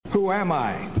Who am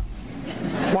I?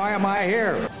 Why am I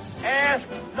here? Ask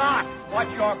not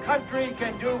what your country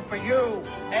can do for you.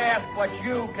 Ask what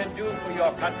you can do for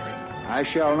your country. I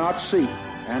shall not seek,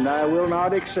 and I will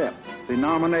not accept the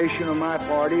nomination of my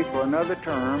party for another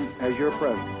term as your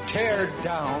president. Tear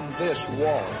down this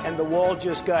wall. And the wall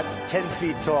just got 10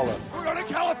 feet taller. We're going to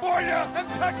California and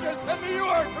Texas and New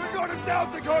York. And we're going to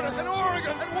South Dakota and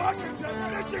Oregon and Washington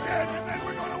and Michigan. And then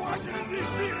we're going to Washington,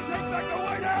 D.C. to take back the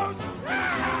White House.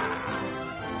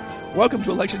 Ah! Welcome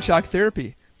to Election Shock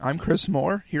Therapy. I'm Chris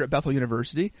Moore here at Bethel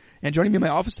University, and joining me in my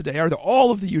office today are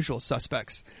all of the usual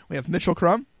suspects. We have Mitchell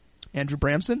Crum, Andrew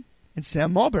Bramson, and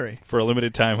Sam Mulberry. For a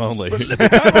limited time only.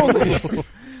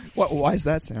 Why is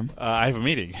that, Sam? I have a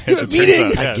meeting. You have a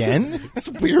meeting? Again? That's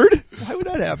weird. Why would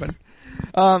that happen?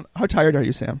 How tired are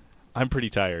you, Sam? I'm pretty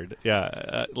tired.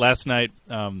 Yeah. Last night,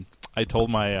 I told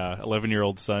my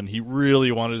 11-year-old son he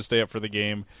really wanted to stay up for the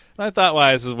game. And I thought,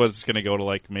 well, this is what's going to go to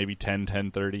like maybe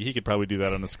 10:30. He could probably do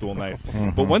that on a school night.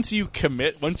 Mm-hmm. But once you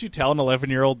tell an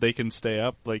 11-year-old they can stay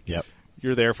up, like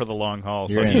you're there for the long haul.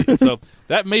 So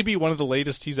that may be one of the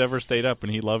latest he's ever stayed up,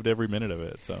 and he loved every minute of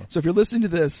it. So if you're listening to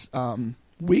this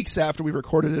weeks after we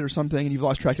recorded it or something and you've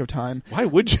lost track of time. Why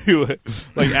would you,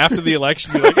 like after the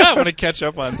election, be like, I want to catch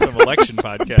up on some election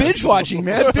podcasts. Binge watching,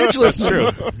 man. Binge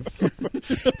listening. True.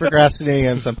 Procrastinating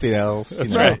on something else.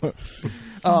 That's right.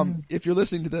 If you're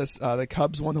listening to this, the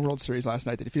Cubs won the World Series last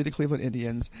night. They defeated the Cleveland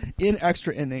Indians in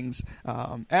extra innings,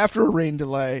 after a rain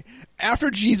delay, after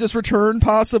Jesus returned,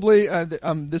 possibly.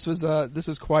 This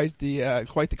was quite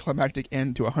the climactic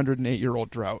end to a 108-year-old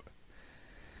drought.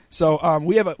 So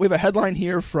we have a headline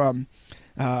here from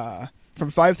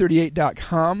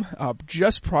 538.com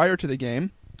just prior to the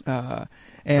game. And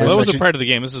what was it prior to the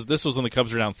game? This was when the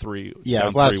Cubs were down 3. Yeah, it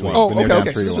was last week. Oh,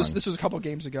 okay. So this was a couple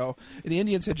games ago. The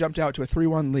Indians had jumped out to a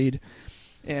 3-1 lead,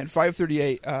 and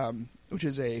 538, which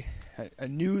is a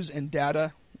news and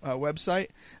data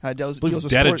website, deals with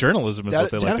data sport. Journalism is what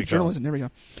they like to call it. There we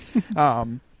go.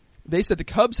 They said the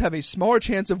Cubs have a smaller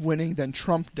chance of winning than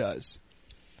Trump does.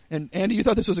 And Andy, you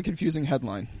thought this was a confusing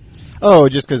headline. Oh,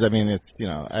 just because, I mean, it's,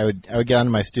 I would get on to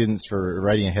my students for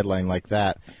writing a headline like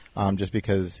that, just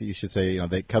because you should say,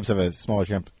 the Cubs have a smaller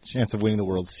chance of winning the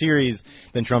World Series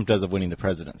than Trump does of winning the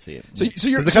presidency. So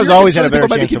the Cubs always had a better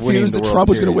chance of winning the World Series. Trump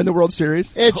was going to win the World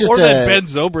Series? Or that Ben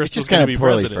Zobrist was going to be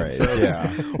president. Phrased, yeah.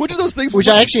 Which of those things? Which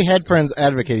I actually had friends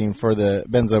advocating for the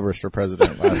Ben Zobrist for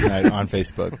president last night on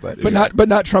Facebook, but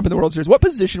not Trump in the World Series. What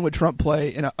position would Trump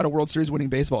play on a World Series winning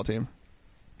baseball team?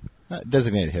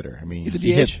 Designated hitter. I mean, he's a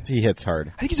DH? He hits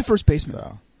hard. I think he's a first baseman.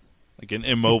 So. Like an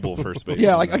immobile first baseman.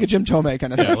 Yeah, like a Jim Thome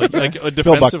kind of thing. Yeah, like a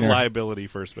defensive liability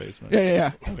first baseman.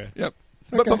 Yeah. Okay. Yep.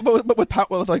 But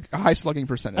with like a high slugging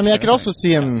percentage. I mean, I could also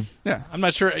see him. Yeah. I'm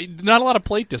not sure. Not a lot of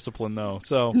plate discipline though.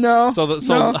 So no. So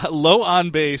low on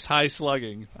base, high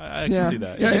slugging. I can see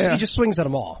that. He just swings at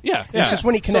them all. Yeah. It's just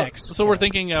when he connects. So we're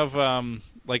thinking of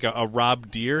like a Rob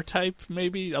Deere type,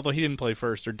 maybe. Although he didn't play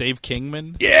first, or Dave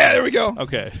Kingman. Yeah. There we go.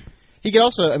 Okay. He could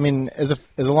also, I mean, as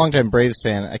a longtime Braves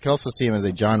fan, I could also see him as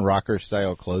a John Rocker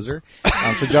style closer.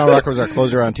 So John Rocker was our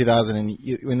closer around 2000, and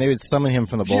when they would summon him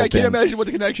from the bullpen. I can't imagine what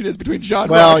the connection is between John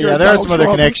Rocker Well, and yeah, there are Donald some other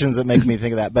Trump. connections that make me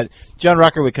think of that. But John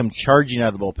Rocker would come charging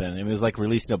out of the bullpen, and it was like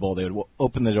releasing a bull. They would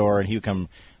open the door, and he would come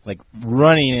like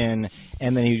running in,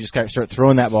 and then he would just kind of start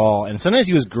throwing that ball. And sometimes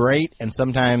he was great, and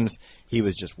sometimes he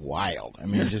was just wild. I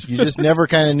mean, you just never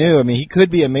kind of knew. I mean, he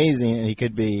could be amazing, and he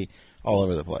could be all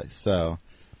over the place. So.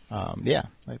 Yeah,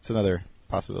 that's another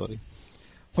possibility.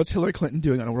 What's Hillary Clinton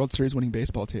doing on a World Series winning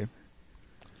baseball team?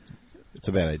 It's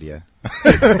a bad idea.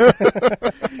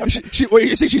 What,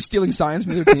 you think she's stealing signs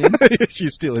from the other team?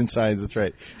 She's stealing signs, that's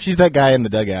right. She's that guy in the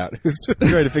dugout who's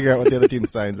trying to figure out what the other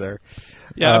team's signs are.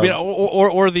 Yeah, I mean,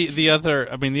 or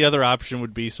the other option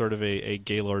would be sort of a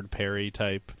Gaylord Perry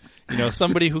type,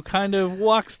 somebody who kind of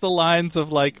walks the lines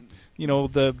of like,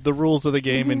 the rules of the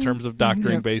game in terms of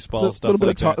doctoring baseball, stuff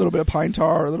like that. A little bit of pine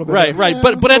tar, a little bit. Right.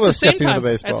 But at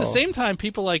the same time,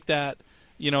 people like that,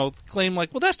 claim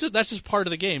like, well, that's just part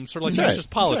of the game, sort of like that's just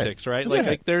politics, right? That's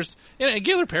Like there's,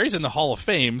 Gaylord Perry's in the Hall of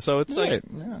Fame, so it's like,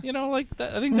 like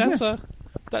that, I think that's I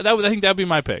think that'd be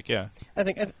my pick. Yeah. I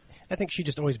think she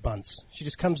just always bunts. She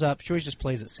just comes up. She always just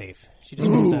plays it safe. She just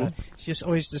wants to. She just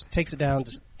always just takes it down,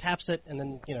 just taps it, and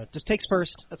then just takes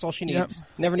first. That's all she needs. Yep.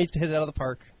 Never needs to hit it out of the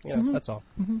park. That's all.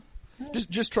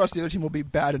 Just trust the other team will be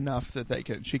bad enough that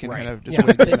she can kind of just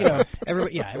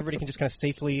everybody can just kind of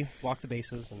safely walk the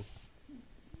bases. And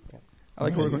I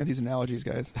like where we're going with these analogies,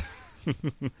 guys.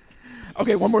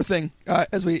 Okay, one more thing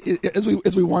as we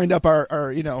wind up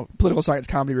our political science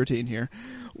comedy routine here.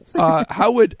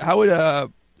 How would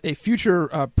a future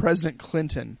President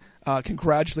Clinton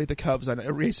congratulate the Cubs on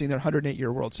erasing their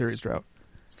 108-year World Series drought?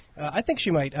 I think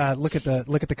she might look at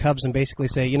the Cubs and basically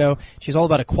say, she's all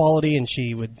about equality, and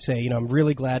she would say, I'm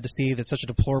really glad to see that such a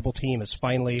deplorable team has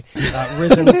finally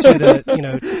risen to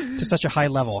to such a high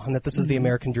level, and that this is the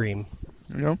American dream.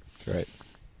 That's right.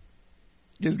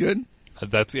 Is good.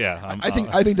 That's yeah.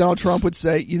 I think Donald Trump would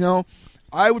say,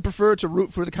 I would prefer to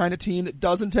root for the kind of team that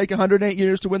doesn't take 108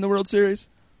 years to win the World Series.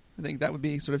 I think that would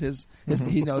be sort of his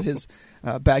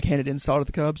backhanded insult to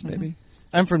the Cubs, maybe.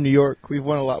 I'm from New York. We've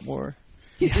won a lot more.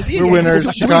 We're winners. Do we know, is he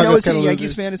a Chicago's Yankees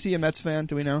losers. fan? Is he a Mets fan?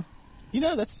 Do we know?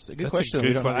 That's a good question.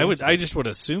 We don't know. I just would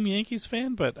assume Yankees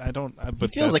fan, but I don't.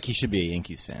 But He feels like he should be a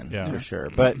Yankees fan, Yeah. for sure.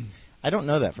 But I don't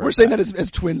know that for We're a saying fact. that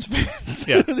as Twins fans.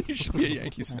 Yeah. He should be a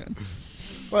Yankees fan.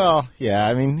 Well, yeah,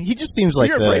 I mean, he just seems like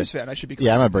You're a Braves fan, I should be clear.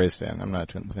 Yeah, I'm a Braves fan. I'm not a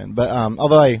Twins fan. But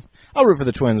although I'll root for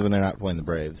the Twins when they're not playing the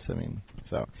Braves. I mean,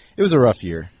 so it was a rough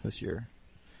year this year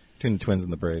between the Twins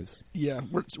and the Braves. Yeah.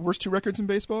 Worst two records in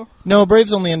baseball? No,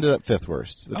 Braves only ended up 5th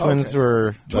worst. The Twins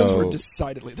were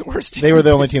decidedly the worst team. They were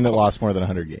the only team that lost more than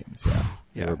 100 games. Yeah,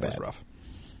 Yeah, they were that was bad. rough.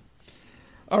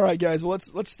 All right, guys. Well,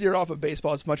 let's steer off of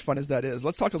baseball, as much fun as that is.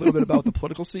 Let's talk a little bit about the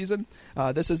political season.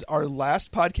 This is our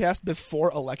last podcast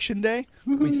before Election Day,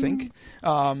 we think.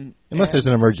 Unless there's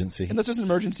an emergency. Unless there's an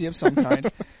emergency of some kind.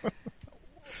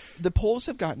 The polls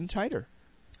have gotten tighter.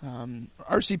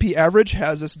 RCP average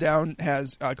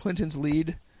has Clinton's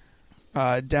lead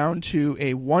down to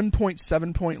a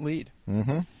 1.7 point lead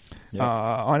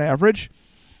on average.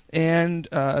 And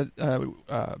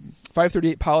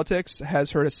 538 Politics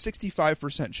has her a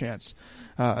 65% chance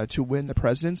to win the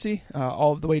presidency,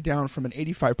 all the way down from an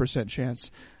 85%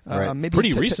 chance maybe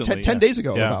pretty recently, 10 days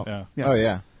ago. Yeah. Oh,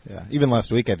 yeah. Even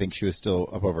last week, I think she was still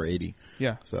up over 80.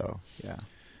 Yeah. So, yeah.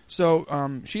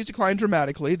 So she's declined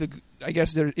dramatically. I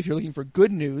guess if you're looking for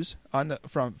good news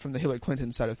from the Hillary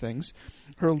Clinton side of things,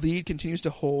 her lead continues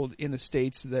to hold in the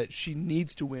states that she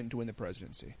needs to win the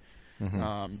presidency.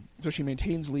 So she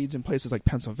maintains leads in places like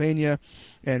Pennsylvania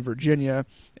and Virginia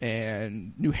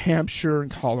and New Hampshire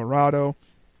and Colorado.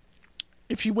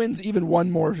 If she wins even one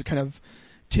more kind of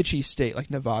titchy state like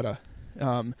Nevada,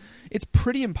 it's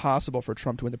pretty impossible for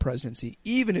Trump to win the presidency,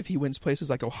 even if he wins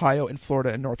places like Ohio and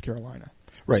Florida and North Carolina.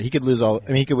 Right, he could lose all. I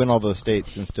mean, he could win all those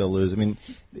states and still lose. I mean,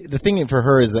 the thing for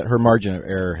her is that her margin of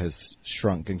error has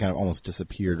shrunk and kind of almost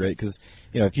disappeared. Right, because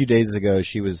a few days ago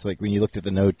she was like, when you looked at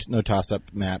the no toss-up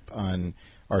map on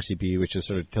RCP, which just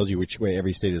sort of tells you which way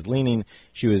every state is leaning,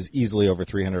 she was easily over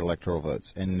 300 electoral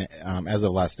votes. And as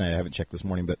of last night, I haven't checked this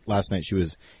morning, but last night she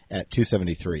was at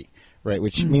 273. Right,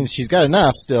 which means she's got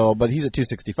enough still, but he's at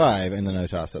 265 in the no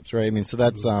toss-ups. Right, I mean, so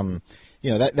that's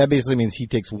that basically means he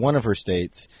takes one of her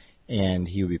states and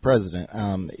he would be president.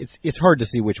 It's hard to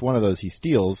see which one of those he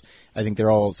steals. I think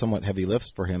they're all somewhat heavy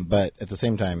lifts for him, but at the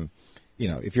same time,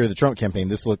 if you're the Trump campaign,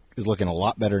 this is looking a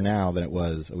lot better now than it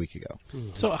was a week ago.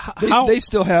 So they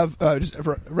still have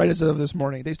right as of this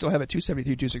morning, they still have it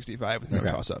 273, 265 with no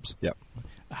toss-ups. Yep.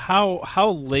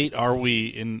 How late are we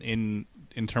in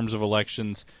terms of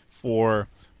elections for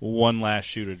one last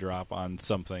shoe to drop on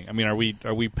something? I mean,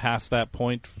 are we past that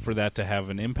point for that to have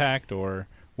an impact, or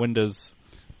when does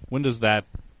that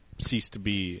cease to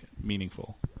be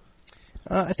meaningful?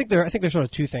 I think there's sort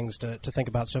of two things to think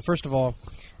about. So first of all,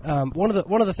 one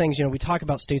of the things, we talk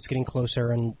about states getting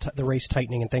closer and the race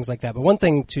tightening and things like that. But one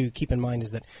thing to keep in mind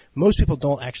is that most people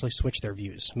don't actually switch their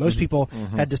views. Most people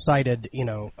had decided,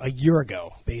 a year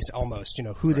ago,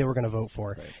 who they were going to vote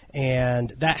for,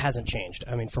 and that hasn't changed.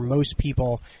 I mean, for most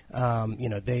people,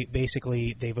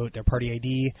 they vote their party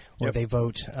ID or they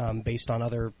vote based on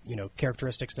other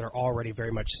characteristics that are already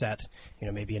very much set.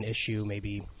 Maybe an issue,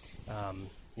 maybe.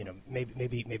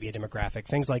 Maybe a demographic,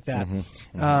 things like that.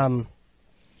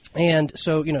 And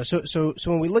so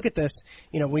when we look at this,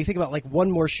 when you think about like one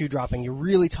more shoe dropping, you're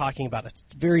really talking about a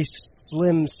very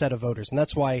slim set of voters, and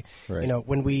that's why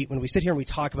when we sit here and we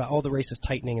talk about all the races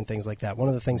tightening and things like that, one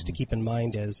of the things to keep in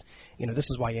mind is this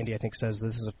is why Andy I think says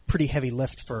this is a pretty heavy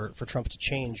lift for Trump to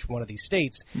change one of these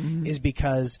states, is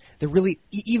because they're really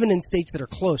even in states that are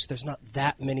close, there's not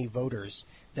that many voters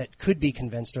that could be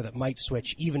convinced or that might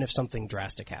switch even if something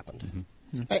drastic happened.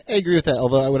 I agree with that.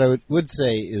 Although what I would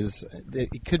say is that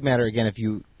it could matter again if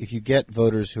you get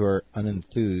voters who are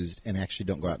unenthused and actually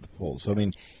don't go out to the polls. So I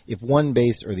mean, if one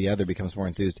base or the other becomes more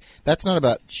enthused, that's not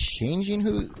about changing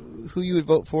who you would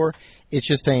vote for. It's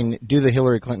just saying, do the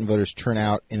Hillary Clinton voters turn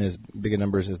out in as big a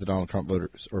numbers as the Donald Trump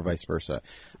voters, or vice versa?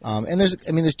 And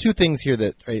there's two things here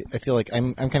that I feel like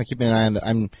I'm kind of keeping an eye on.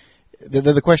 That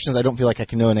they're the questions I don't feel like I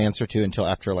can know an answer to until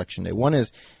after Election Day. One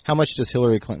is, how much does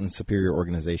Hillary Clinton's superior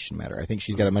organization matter? I think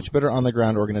she's got a much better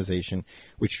on-the-ground organization,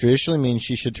 which traditionally means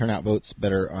she should turn out votes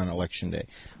better on Election Day.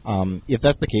 If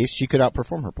that's the case, she could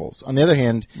outperform her polls. On the other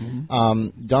hand,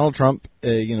 Donald Trump,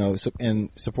 and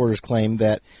supporters claim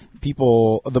that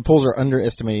the polls are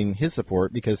underestimating his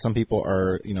support because some people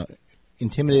are,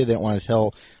 intimidated. They don't want to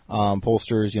tell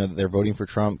pollsters, that they're voting for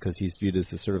Trump because he's viewed as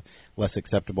this sort of less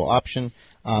acceptable option.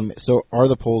 So are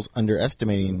the polls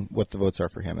underestimating what the votes are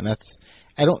for him? And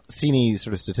I don't see any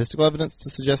sort of statistical evidence to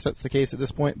suggest that's the case at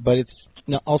this point, but it's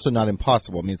also not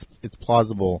impossible. I mean, it's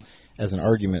plausible as an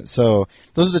argument. So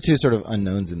those are the two sort of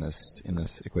unknowns in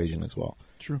this equation as well.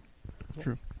 True.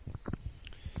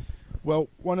 Well,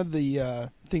 one of the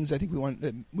things I think we want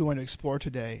to explore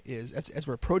today is as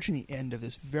we're approaching the end of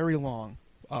this very long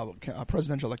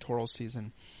presidential electoral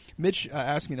season. Mitch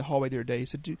asked me in the hallway the other day. He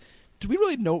said, "Do we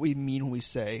really know what we mean when we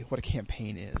say what a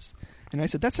campaign is?" And I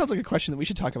said, "That sounds like a question that we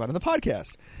should talk about on the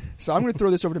podcast." So I'm going to throw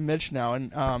this over to Mitch now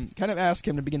and kind of ask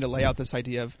him to begin to lay out this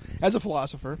idea of, as a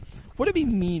philosopher, what do we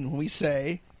mean when we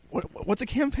say what's a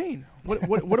campaign? What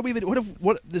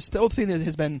this whole thing that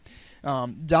has been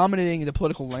dominating the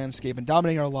political landscape and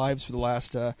dominating our lives for the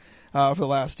last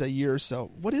year or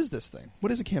so? What is this thing?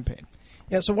 What is a campaign?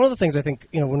 Yeah, so one of the things I think,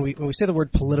 when we say the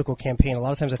word political campaign, a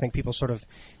lot of times I think people sort of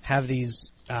have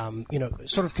these,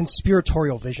 sort of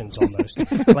conspiratorial visions almost,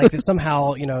 like that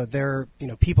somehow, they're,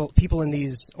 people in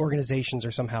these organizations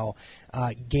are somehow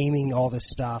gaming all this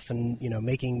stuff and,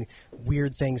 making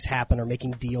weird things happen or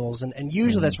making deals, and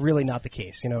usually that's really not the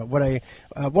case.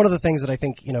 One of the things that I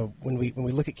think, when we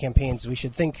look at campaigns, we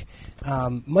should think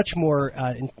much more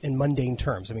in mundane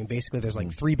terms. I mean, basically, there's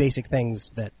like three basic things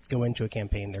that go into a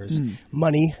campaign. There's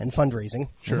money and fundraising.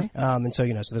 Sure. And so,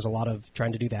 so there's a lot of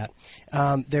trying to do that.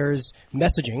 There's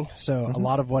messaging. So a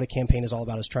lot of what a campaign is all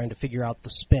about is trying to figure out the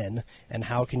spin and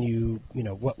how can you,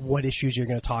 what issues you're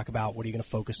going to talk about, what are you going to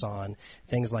focus on,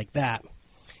 things like that.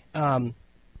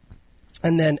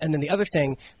 And then the other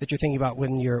thing that you're thinking about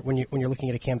when you're looking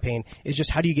at a campaign is just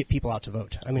how do you get people out to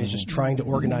vote? I mean, it's just trying to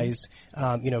organize,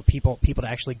 people to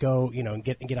actually go, and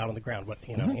get out on the ground. What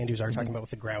Andy was already talking about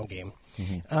with the ground game.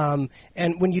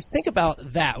 And when you think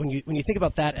about that, when you think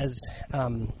about that as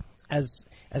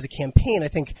a campaign, I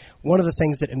think one of the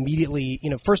things that immediately,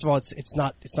 first of all, it's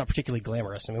not particularly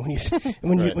glamorous. I mean,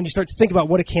 when you start to think about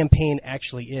what a campaign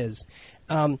actually is,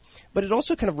 but it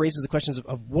also kind of raises the questions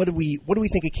of what do we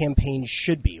think a campaign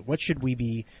should be? What should we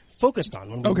be focused on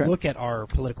when we look at our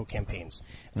political campaigns?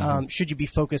 Should you be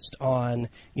focused on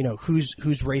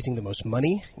who's raising the most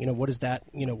money? What does that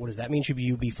mean? Should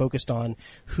you be focused on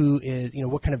who is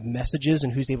what kind of messages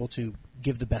and who's able to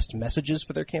give the best messages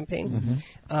for their campaign?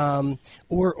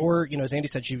 Or as Andy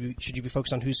said, should you be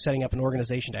focused on who's setting up an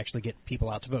organization to actually get people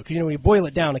out to vote? Because when you boil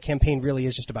it down, a campaign really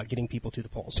is just about getting people to the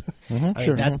polls.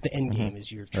 That's the end game.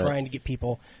 Is you're trying to get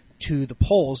people to the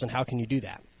polls, and how can you do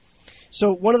that?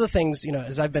 So one of the things,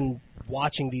 as I've been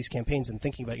watching these campaigns and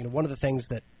thinking about, one of the things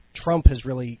that Trump has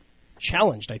really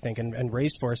challenged, I think, and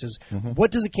raised for us is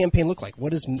what does a campaign look like?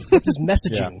 What is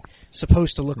messaging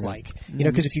supposed to look like?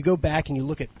 Because if you go back and you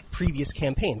look at previous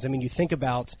campaigns, I mean, you think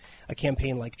about a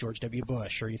campaign like George W.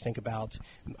 Bush, or you think about,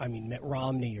 Mitt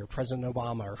Romney or President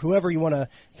Obama or whoever you want to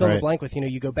fill the blank with.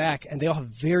 You go back and they all have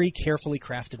very carefully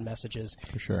crafted messages,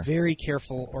 very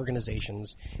careful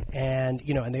organizations, and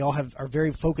and they all are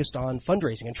very focused on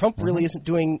fundraising. And Trump really isn't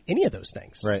doing any of those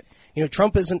things. Right.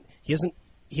 Trump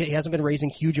he hasn't been raising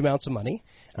huge amounts of money,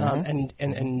 and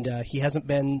he hasn't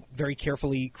been very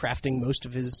carefully crafting most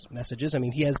of his messages. I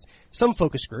mean, he has some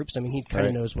focus groups. I mean, he kind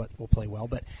of knows what will play well,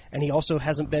 and he also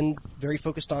hasn't been very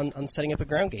focused on setting up a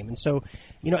ground game. And so,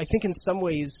 I think in some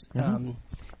ways,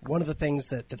 one of the things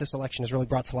that this election has really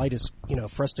brought to light is,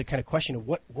 for us to kind of question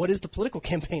what is the political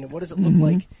campaign and what does it look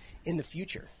like in the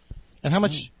future. And how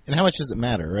much does it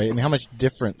matter, right? I mean, how much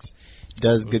difference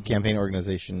does good campaign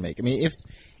organization make? I mean,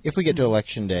 if we get to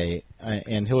Election Day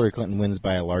and Hillary Clinton wins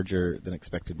by a larger than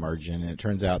expected margin, and it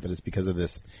turns out that it's because of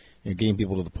this, getting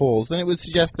people to the polls, then it would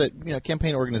suggest that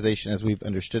campaign organization, as we've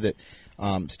understood it,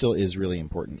 still is really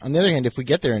important. On the other hand, if we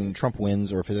get there and Trump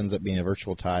wins, or if it ends up being a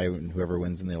virtual tie and whoever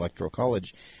wins in the Electoral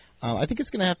College, I think it's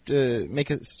going to have to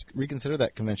make us reconsider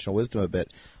that conventional wisdom a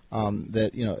bit.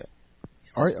 That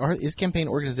is campaign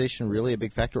organization really a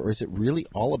big factor, or is it really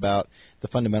all about the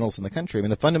fundamentals in the country. I mean,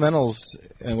 the fundamentals,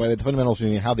 and by the fundamentals we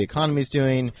mean how the economy is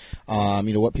doing,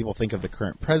 what people think of the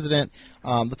current president.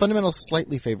 The fundamentals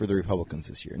slightly favor the Republicans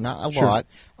this year. Not a lot.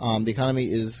 The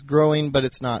economy is growing, but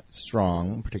it's not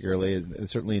strong, particularly. And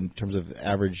certainly in terms of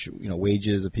average,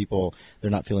 wages of people,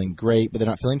 they're not feeling great, but they're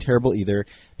not feeling terrible either.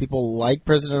 People like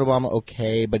President Obama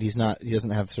okay, but he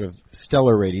doesn't have sort of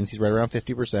stellar ratings. He's right around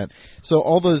 50%. So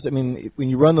all those, I mean, when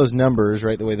you run those numbers,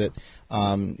 right, the way that,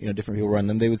 different people run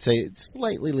them, they would say it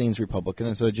slightly leans Republican,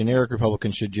 and so a generic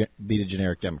Republican should beat a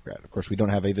generic Democrat. Of course, we don't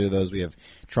have either of those. We have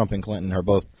Trump and Clinton are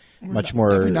both much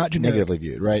more negatively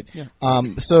viewed, right? Yeah.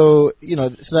 So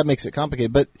that makes it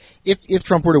complicated. But if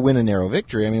Trump were to win a narrow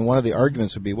victory, I mean, one of the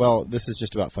arguments would be, well, this is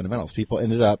just about fundamentals. People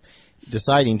ended up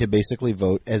deciding to basically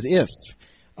vote as if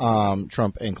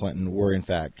Trump and Clinton were, in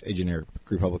fact, a generic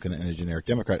Republican and a generic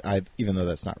Democrat, even though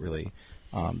that's not really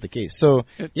the case. So,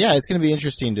 it's going to be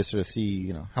interesting to sort of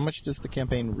see, how much does the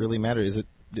campaign really matter?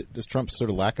 Does Trump's sort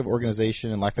of lack of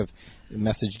organization and lack of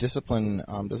message discipline,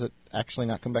 does it actually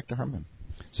not come back to harm him?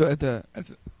 So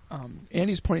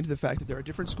Andy's pointing to the fact that there are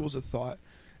different schools of thought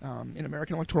in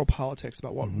American electoral politics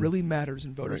about what really matters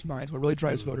in voters' minds, what really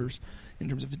drives voters in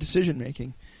terms of decision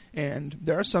making. And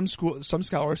there are some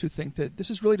scholars who think that this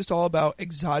is really just all about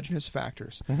exogenous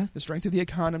factors: the strength of the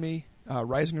economy,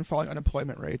 rising and falling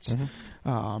unemployment rates,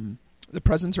 the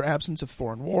presence or absence of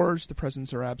foreign wars, the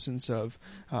presence or absence of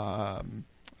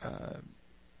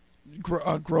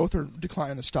growth or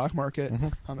decline in the stock market,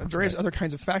 and various other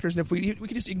kinds of factors. And if we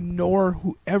can just ignore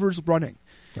whoever's running,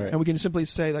 and we can simply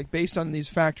say, like, based on these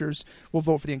factors, we'll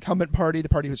vote for the incumbent party, the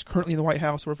party who's currently in the White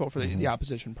House, or we'll vote for the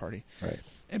opposition party. Right.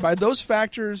 And by those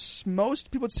facters, most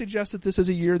people would suggest that this is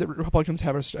a year that Republicans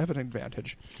have an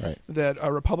advantage, that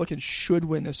Republicans should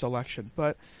win this election.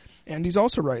 But Andy's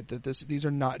also right that these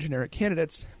are not generic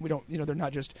candidates. We don't, they're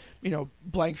not just,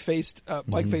 blank-faced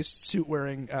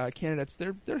suit-wearing candidates.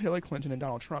 They're Hillary Clinton and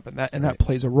Donald Trump, and that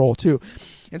plays a role too.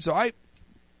 And so I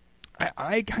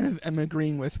kind of am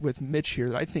agreeing with Mitch here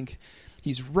that I think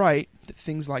he's right that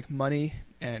things like money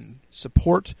and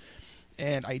support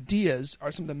and ideas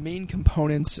are some of the main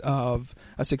components of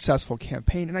a successful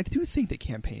campaign. And I do think that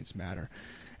campaigns matter.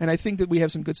 And I think that we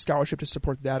have some good scholarship to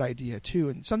support that idea, too,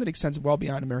 and something that extends well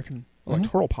beyond American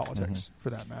electoral politics, for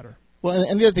that matter. Well,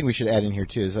 and the other thing we should add in here,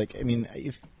 too, is, I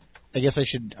guess I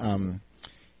should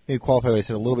maybe qualify what I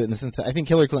said a little bit in the sense that I think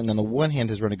Hillary Clinton, on the one hand,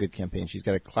 has run a good campaign. She's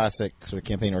got a classic sort of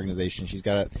campaign organization. She's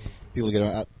got people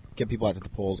to get people out to the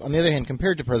polls. On the other hand,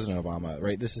 compared to President Obama,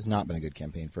 right, this has not been a good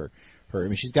campaign for her. I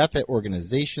mean, she's got that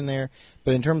organization there,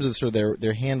 but in terms of sort of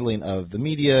their handling of the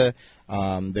media,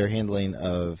 their handling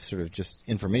of sort of just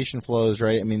information flows,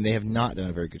 right? I mean, they have not done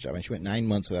a very good job. I mean, she went 9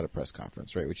 months without a press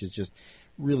conference, right, which is just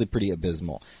really pretty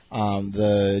abysmal.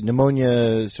 The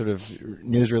pneumonia sort of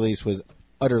news release was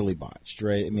utterly botched,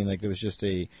 right? I mean, there was just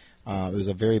it was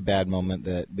a very bad moment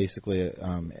that basically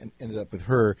ended up with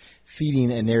her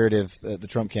feeding a narrative that the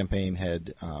Trump campaign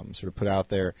had sort of put out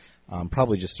there,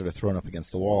 probably just sort of thrown up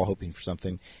against the wall, hoping for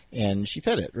something, and she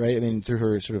fed it, right? I mean, through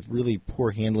her sort of really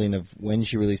poor handling of when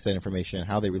she released that information and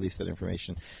how they released that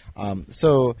information.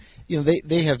 So,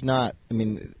 they have not, I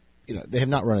mean, they have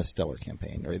not run a stellar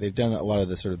campaign, right? They've done a lot of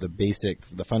the sort of the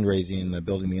fundraising and the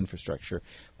building the infrastructure,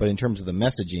 but in terms of the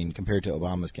messaging compared to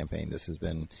Obama's campaign, this has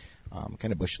been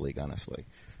kind of Bush League, honestly,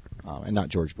 and not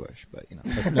George Bush, but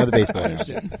that's another baseball.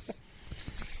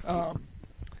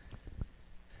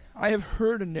 I have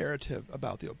heard a narrative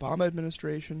about the Obama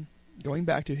administration going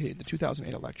back to the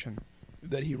 2008 election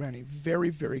that he ran a very,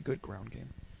 very good ground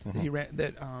game. He ran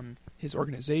that his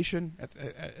organization at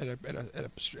a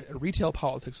retail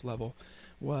politics level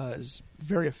was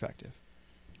very effective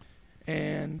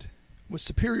and was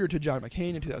superior to John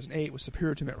McCain in 2008, was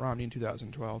superior to Mitt Romney in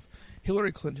 2012.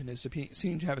 Hillary Clinton is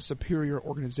seen to have a superior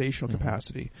organizational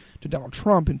capacity to Donald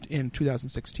Trump in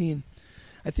 2016.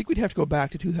 I think we'd have to go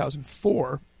back to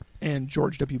 2004 and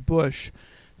George W. Bush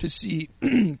to see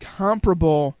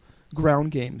comparable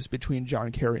ground games between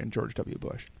John Kerry and George W.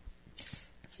 Bush.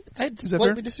 I'd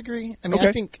slightly disagree. I mean,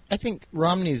 okay. I think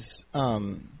Romney's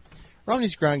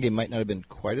ground game might not have been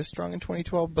quite as strong in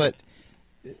 2012, but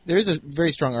there is a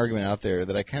very strong argument out there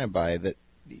that I kind of buy that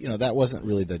that wasn't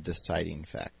really the deciding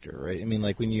factor, right? I mean,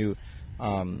 like when you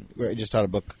I just taught a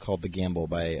book called The Gamble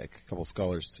by a couple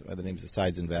scholars by the names of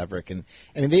Sides and Vavrick, and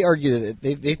I mean they argue that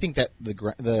they think that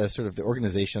the sort of the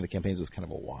organization of the campaigns was kind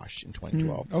of a wash in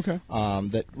 2012. Okay,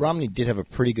 that Romney did have a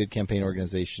pretty good campaign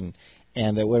organization,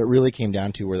 and that what it really came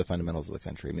down to were the fundamentals of the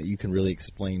country. I mean, you can really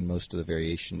explain most of the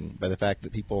variation by the fact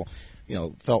that people,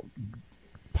 felt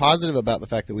positive about the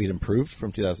fact that we'd improved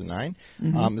from 2009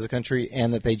 as a country,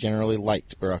 and that they generally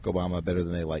liked Barack Obama better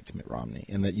than they liked Mitt Romney,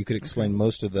 and that you could explain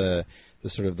most of the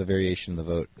sort of the variation in the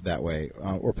vote that way.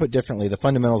 Or put differently, the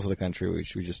fundamentals of the country,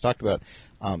 which we just talked about,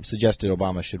 suggested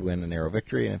Obama should win a narrow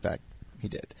victory, and in fact, he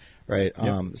did. Right?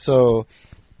 Yep. So,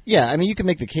 yeah, I mean, you can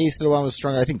make the case that Obama was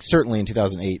stronger. I think certainly in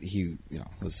 2008 he,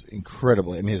 was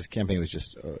incredibly. I mean, his campaign was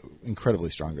just incredibly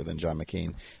stronger than John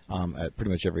McCain at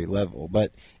pretty much every level.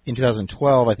 But in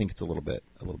 2012, I think it's a little bit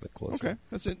closer. Okay,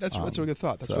 that's it. That's a good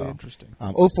thought. That's really interesting.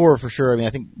 04 for sure. I mean,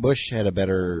 I think Bush had a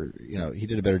better, he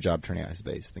did a better job turning out his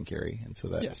base than Kerry, and so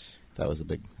that was a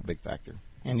big factor.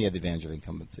 And he had the advantage of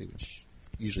incumbency, which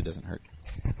usually doesn't hurt.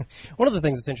 One of the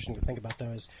things that's interesting to think about,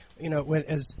 though, is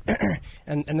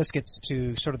and this gets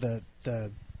to sort of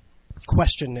the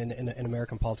question in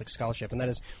American politics scholarship, and that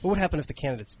is, what would happen if the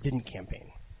candidates didn't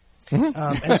campaign?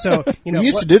 And so, we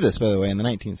used to do this, by the way, in the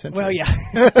 19th century. Well, yeah,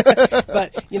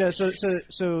 but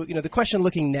so the question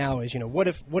looking now is, what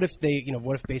if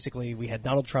basically we had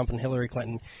Donald Trump and Hillary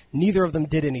Clinton, neither of them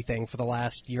did anything for the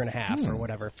last year and a half or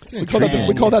whatever. We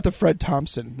call that the Fred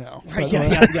Thompson now. Right?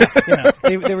 Yeah.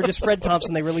 They were just Fred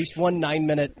Thompson. They released one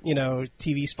 9-minute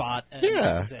TV spot. And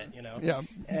that was it. Yeah.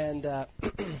 And or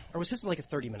was his like a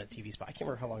 30-minute TV spot? I can't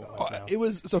remember how long it was. Now. It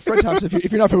was Fred Thompson. If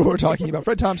you're not familiar with what we're talking about,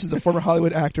 Fred Thompson's a former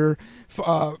Hollywood actor.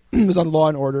 Was on Law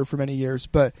and Order for many years,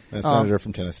 but a senator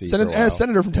from Tennessee. A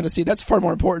senator from Tennessee. That's far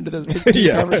more important to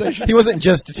this conversation. He wasn't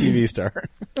just a TV star,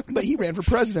 but he ran for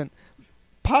president.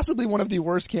 Possibly one of the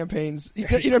worst campaigns.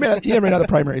 He never ran out of the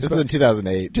primaries. This was in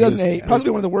 2008.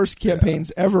 Possibly one of the worst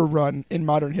campaigns ever run in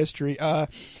modern history.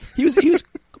 He was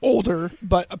older,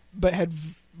 but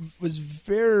was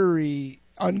very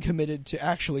uncommitted to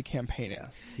actually campaigning.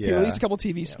 Yeah. He released a couple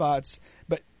TV spots,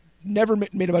 but never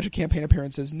made a bunch of campaign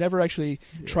appearances, never actually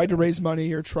tried to raise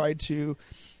money or tried to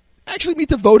actually meet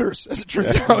the voters, as it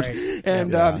turns out. Right.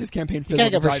 And his campaign fizzled. He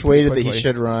kind of got persuaded that he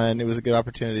should run. It was a good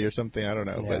opportunity or something. I don't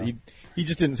know. Yeah. But he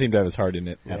just didn't seem to have his heart in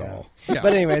it at all. Yeah.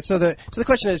 But anyway, so the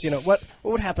question is, what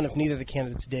would happen if neither of the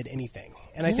candidates did anything?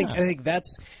 And I think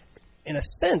that's, in a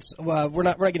sense, we're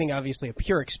not getting obviously a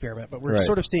pure experiment, but we're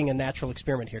sort of seeing a natural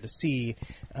experiment here to see,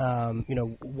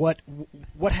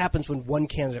 what happens when one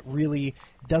candidate really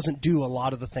doesn't do a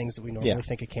lot of the things that we normally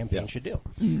think a campaign should do,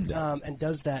 and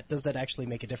does that actually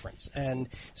make a difference? And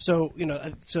so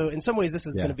so in some ways this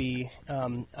is going to be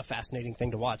a fascinating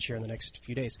thing to watch here in the next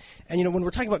few days. And when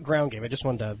we're talking about ground game, I just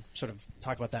wanted to sort of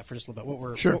talk about that for just a little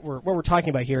bit. What we're talking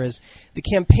about here is the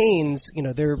campaigns.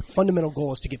 Their fundamental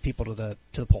goal is to get people to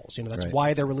the polls. That's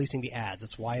why they're releasing the ads.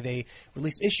 That's why they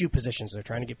release issue positions. They're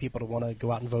trying to get people to want to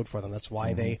go out and vote for them. That's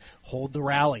why they hold the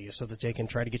rallies so that they can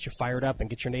try to get you fired up and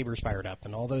get your neighbors fired up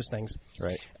and all those things.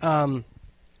 Right.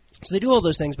 So they do all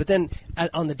those things, but then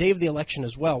on the day of the election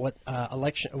as well,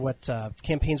 what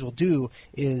campaigns will do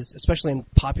is, especially in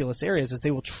populous areas, is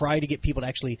they will try to get people to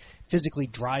actually physically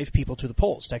drive people to the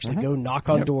polls, to actually go knock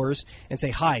on doors and say,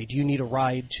 "Hi, do you need a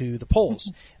ride to the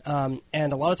polls?" And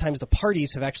a lot of times the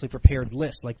parties have actually prepared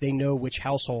lists, like they know which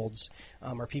households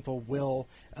or people will,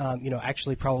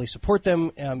 actually probably support them,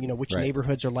 which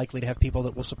neighborhoods are likely to have people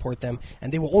that will support them,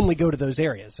 and they will only go to those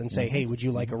areas and say, "Hey, would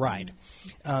you like a ride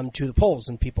to the polls?"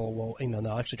 And people will,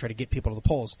 they'll actually try to get people to the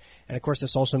polls. And of course,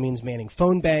 this also means manning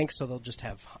phone banks, so they'll just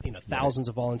have, thousands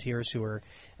of volunteers who are,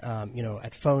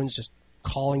 at phones just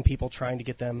calling people, trying to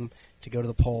get them to go to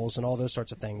the polls and all those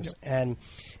sorts of things. And,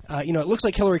 it looks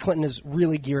like Hillary Clinton is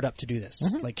really geared up to do this.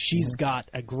 Like she's got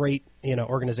a great,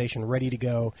 organization ready to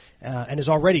go, and is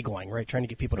already going, trying to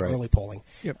get people to early polling.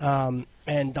 Yep.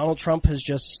 And Donald Trump has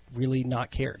just really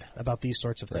not cared about these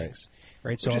sorts of things.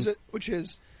 Right. Which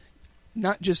is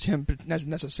not just him not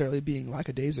necessarily being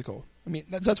lackadaisical. I mean,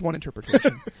 that's one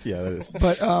interpretation. Yeah, that is.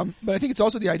 But I think it's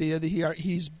also the idea that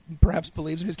he's perhaps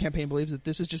believes, and his campaign believes, that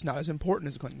this is just not as important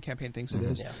as the Clinton campaign thinks it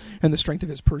is. Yeah. And the strength of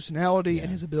his personality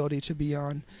and his ability to be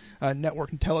on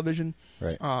network and television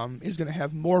is going to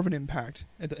have more of an impact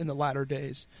in the latter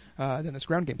days than this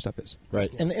ground game stuff is.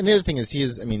 Right. And the other thing is he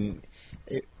isn't.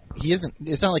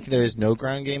 It's not like there is no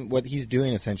ground game. What he's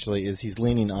doing essentially is he's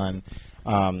leaning on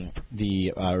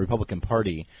the Republican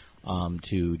Party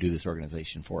to do this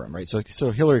organization for him, right?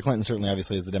 So Hillary Clinton certainly,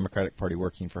 obviously, is the Democratic Party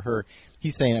working for her.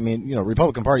 He's saying,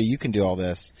 Republican Party, you can do all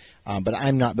this, but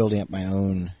I'm not building up my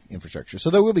own infrastructure. So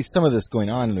there will be some of this going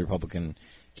on in the Republican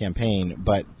campaign,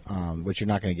 but what you're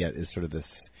not going to get is sort of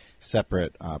this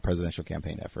separate presidential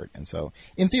campaign effort. And so,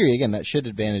 in theory, again, that should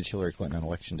advantage Hillary Clinton on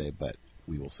Election Day, but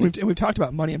we will see. We've talked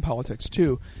about money in politics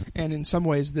too, and in some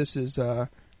ways, this is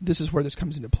where this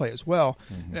comes into play as well.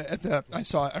 I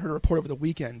heard a report over the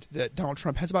weekend that Donald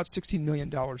Trump has about $16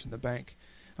 million in the bank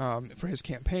for his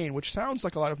campaign, which sounds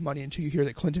like a lot of money until you hear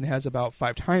that Clinton has about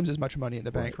 5 times as much money in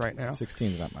the bank right now.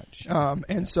 16 is not much.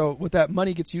 And so what that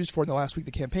money gets used for in the last week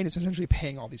of the campaign is essentially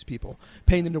paying all these people,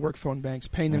 paying them to work phone banks,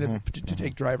 paying them to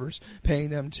take drivers, paying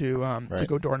them to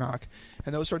go door knock,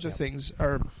 and those sorts of things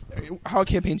are how a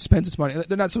campaign spends its money.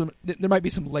 They're not there might be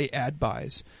some late ad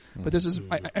buys, but this is.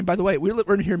 And by the way,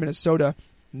 we're in here in Minnesota.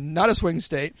 Not a swing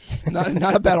state,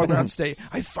 not a battleground state.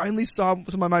 I finally saw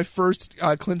some of my first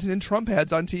Clinton and Trump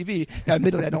ads on TV. Now,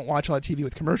 admittedly, I don't watch a lot of TV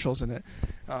with commercials in it,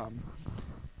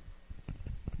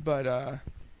 but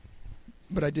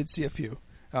I did see a few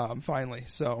finally.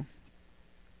 So,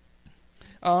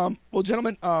 well,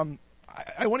 gentlemen, I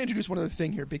want to introduce one other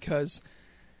thing here because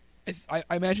I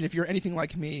imagine if you're anything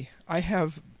like me, I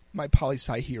have my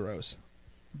poli-sci heroes.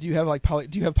 Do you have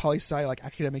poli-sci like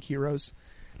academic heroes?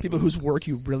 People whose work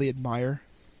you really admire.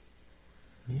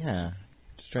 Yeah,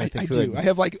 just trying to think. I do. I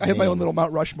have my own little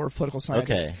Mount Rushmore of political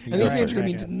scientists, Okay. and these names are going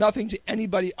to mean nothing to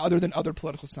anybody other than other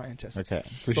political scientists. Okay,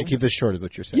 we should keep this short, is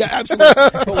what you're saying. Yeah, absolutely.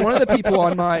 But one of the people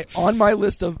on my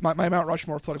list of my Mount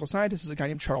Rushmore of political scientists is a guy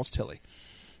named Charles Tilley.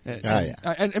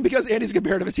 And because Andy's a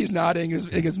comparativist, he's nodding.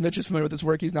 Because Mitch is familiar with his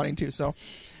work, he's nodding too. So,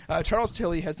 Charles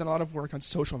Tilley has done a lot of work on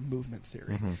social movement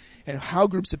theory and how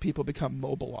groups of people become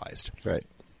mobilized. Right.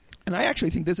 And I actually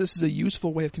think this is a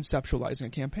useful way of conceptualizing a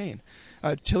campaign.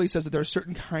 Tilley says that there are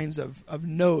certain kinds of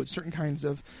nodes, certain kinds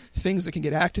of things that can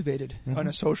get activated on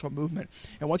a social movement.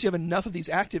 And once you have enough of these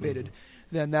activated,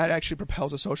 then that actually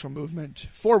propels a social movement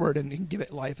forward and can give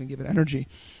it life and give it energy.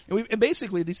 And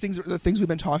basically, these things are the things we've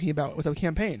been talking about with a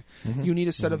campaign. You need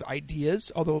a set of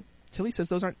ideas, although Tilley says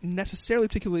those aren't necessarily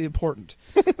particularly important.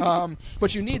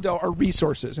 What you need, though, are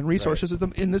resources. And resources,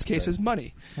 in this case, is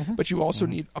money. But you also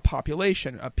need a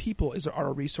population. People are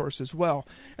a resource as well.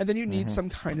 And then you need some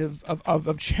kind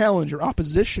of challenge or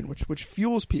opposition, which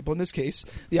fuels people. In this case,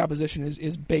 the opposition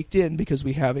is baked in because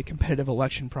we have a competitive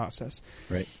election process.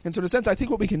 Right. And so, in a sense, I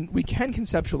think what we can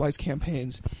conceptualize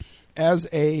campaigns as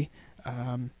a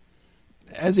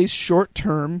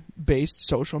short-term based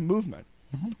social movement.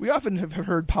 We often have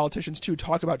heard politicians, too,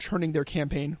 talk about turning their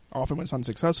campaign, often when it's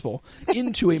unsuccessful,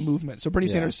 into a movement. So Bernie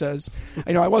Sanders says,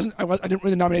 I didn't win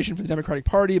the nomination for the Democratic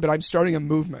Party, but I'm starting a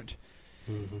movement.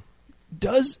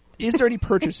 Is there any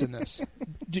purchase in this?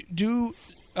 Do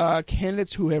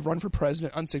candidates who have run for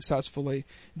president unsuccessfully,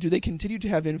 do they continue to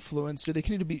have influence? Do they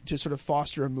continue to sort of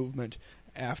foster a movement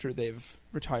after they've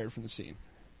retired from the scene?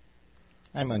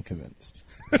 I'm unconvinced.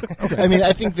 I mean,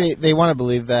 I think they want to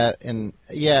believe that, and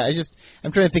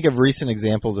I'm trying to think of recent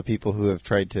examples of people who have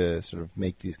tried to sort of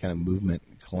make these kind of movement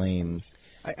claims.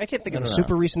 I can't think of a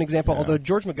super recent example, although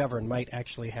George McGovern might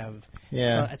actually have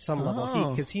at some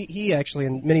level, because he actually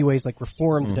in many ways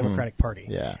reformed the Democratic Party.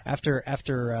 Yeah. After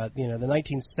the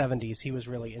 1970s, he was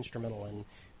really instrumental in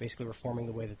basically reforming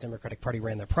the way the Democratic Party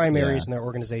ran their primaries and their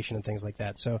organization and things like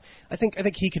that. So I think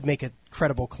he could make a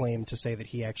credible claim to say that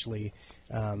he actually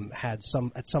had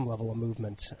at some level a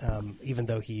movement, even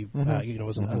though he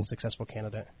was an unsuccessful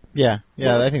candidate. Yeah,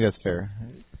 I think that's fair.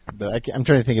 But I'm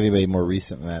trying to think of anybody more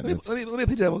recent than that. Let me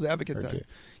play devil's advocate then.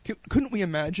 Couldn't we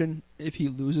imagine if he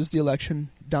loses the election,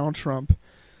 Donald Trump,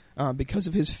 because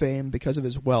of his fame, because of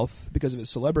his wealth, because of his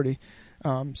celebrity,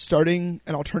 starting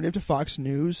an alternative to Fox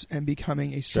News and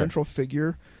becoming a central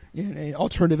figure in an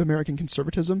alternative American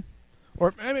conservatism?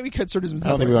 Or maybe conservatism is not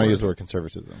I don't think we want to use the word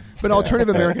conservatism. But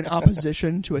alternative American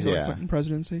opposition to a Hillary Clinton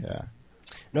presidency? Yeah.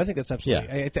 No, I think that's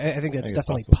absolutely. I think that's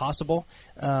definitely possible.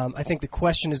 I think the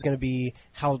question is going to be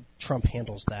how Trump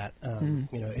handles that.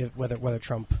 Whether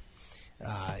Trump,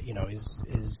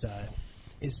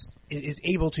 is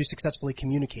able to successfully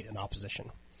communicate an opposition.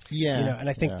 Yeah, and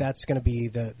I think that's going to be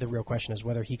the real question, is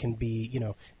whether he can be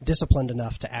disciplined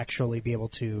enough to actually be able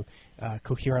to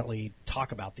coherently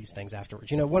talk about these things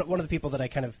afterwards. One of the people that I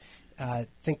kind of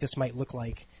think this might look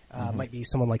like might be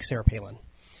someone like Sarah Palin.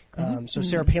 So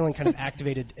Sarah Palin kind of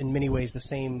activated in many ways the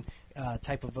same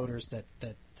type of voters that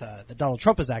Donald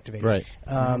Trump has activated, right?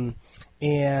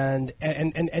 And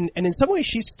in some ways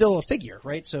she's still a figure,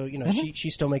 right? So she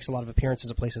still makes a lot of appearances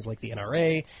at places like the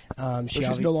NRA.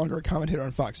 She's no longer a commentator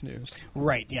on Fox News,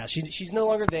 right? Yeah, she's no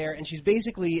longer there, and she's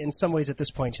basically in some ways at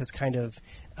this point has kind of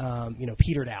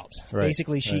petered out. Right.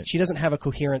 Basically, she doesn't have a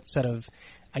coherent set of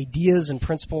ideas and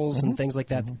principles and things like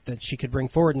that that she could bring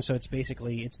forward, and so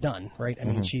it's done, right? I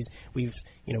mean,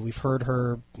 we've heard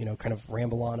her kind of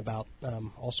ramble on about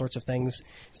all sorts of things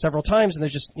several times, and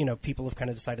there's just people have kind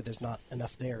of decided there's not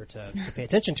enough there to pay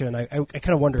attention to, and I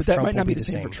kind of wonder if that Trump might not will be the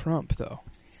same for Trump, though.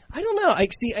 I don't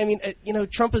know.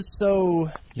 Trump is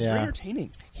he's very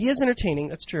entertaining. He is entertaining.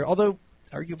 That's true. Although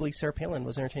arguably Sarah Palin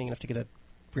was entertaining enough to get a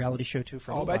reality show too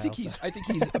for a Oh, while. but I think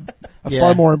so. he's a Yeah.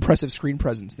 far more impressive screen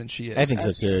presence than she is. I think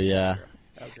so too. Yeah,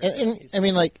 and I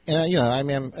mean, like, I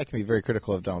mean, I can be very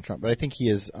critical of Donald Trump, but I think he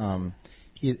is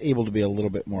able to be a little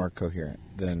bit more coherent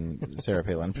than Sarah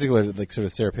Palin, particularly like sort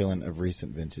of Sarah Palin of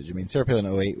recent vintage. I mean, Sarah Palin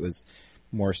 08 was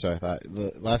more so. I thought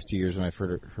the last 2 years when I've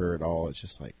heard her at all, it's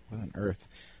just like, what on earth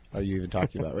are you even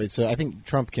talking about, right? So I think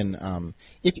Trump can,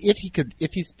 if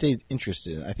he stays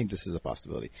interested in it, I think this is a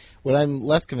possibility. What I'm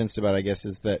less convinced about, I guess,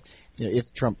 is that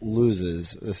if Trump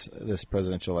loses this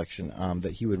presidential election,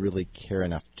 that he would really care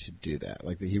enough to do that.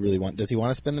 Like, that he really does he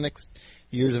want to spend the next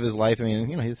years of his life? I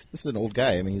mean, this is an old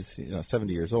guy. I mean, he's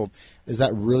 70 years old. Is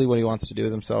that really what he wants to do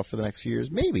with himself for the next few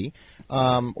years? Maybe,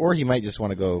 or he might just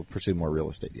want to go pursue more real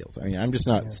estate deals. I mean, I'm just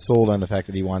not sold on the fact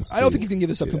that he wants. I don't think he's going to give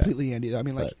this up completely, Andy. I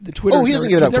mean, like, the Twitter. Oh, he doesn't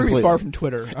give it up completely. completely. Far from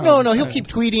Twitter. No, he'll keep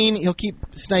tweeting. He'll keep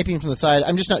sniping from the side.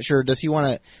 I'm just not sure. Does he want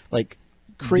to like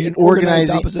create an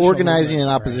organizing an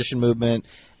opposition movement,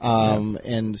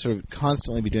 and sort of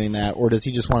constantly be doing that, or does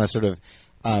he just want to sort of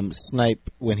snipe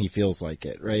when he feels like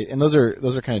it, right? And those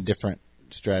are kind of different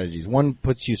strategies. One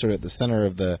puts you sort of at the center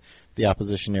of the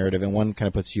opposition narrative, and one kind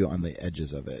of puts you on the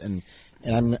edges of it. And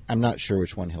I'm not sure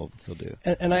which one he'll do.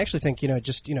 And I actually think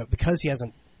because he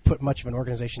hasn't put much of an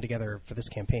organization together for this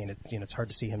campaign, it's hard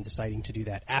to see him deciding to do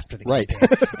that after the campaign.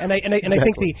 And I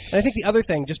Exactly. I think the other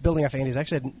thing, just building off Andy's, I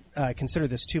actually hadn't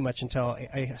considered this too much until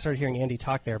I started hearing Andy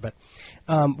talk there. But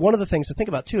one of the things to think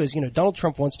about too is Donald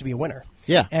Trump wants to be a winner.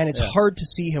 Yeah. And it's hard to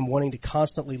see him wanting to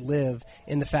constantly live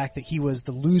in the fact that he was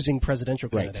the losing presidential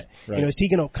candidate. Right. Is he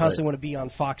going to constantly want to be on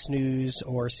Fox News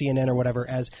or CNN or whatever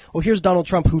as, well, here's Donald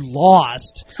Trump who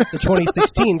lost the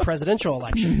 2016 presidential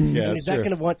election. Yeah, and is that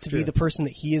going to want to be the person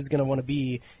that he is going to want to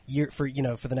be for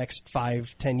the next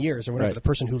 5-10 years or whatever, Right. the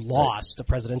person who lost a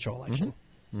presidential election?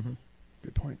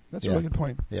 Good point. That's a really good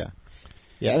point. Yeah.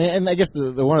 Yeah, I mean, and I guess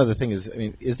the one other thing is, I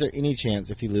mean, is there any chance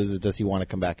if he loses, does he want to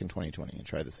come back in 2020 and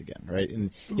try this again, right?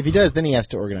 And if he does, then he has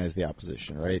to organize the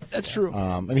opposition, right? That's true.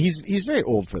 I mean, he's very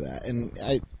old for that, and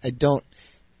I don't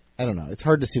know. It's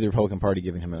hard to see the Republican Party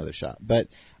giving him another shot, but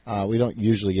we don't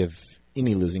usually give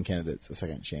any losing candidates a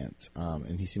second chance,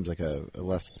 and he seems like a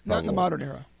less Not in the modern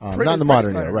era. not in the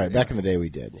modern era, right? Back in the day, we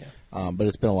did, but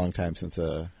it's been a long time since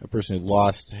a person who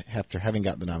lost after having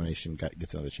gotten the nomination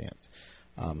gets another chance.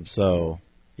 So.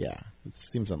 Yeah, it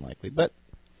seems unlikely. But,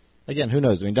 again, who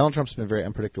knows? I mean, Donald Trump's been very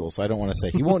unpredictable, so I don't want to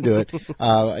say he won't do it.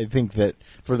 I think that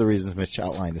for the reasons Mitch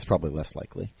outlined, it's probably less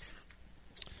likely.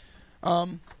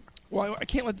 Well, I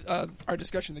can't let our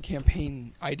discussion of the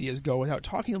campaign ideas go without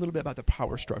talking a little bit about the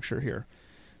power structure here.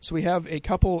 So we have a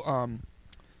couple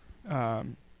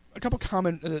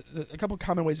common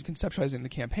ways of conceptualizing the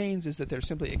campaigns is that they're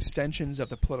simply extensions of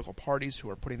the political parties who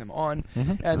are putting them on,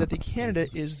 and that the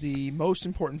candidate is the most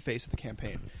important face of the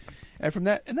campaign. And from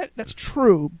that's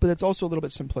true, but it's also a little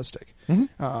bit simplistic.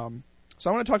 So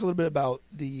I want to talk a little bit about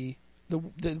the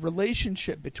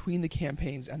relationship between the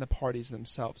campaigns and the parties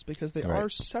themselves, because they are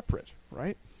separate,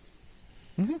 right?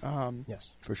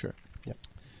 Yes, for sure. Yep.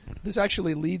 This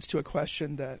actually leads to a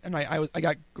question that, and I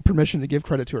got permission to give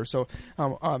credit to her. So,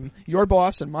 your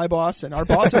boss and my boss and our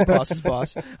boss's boss's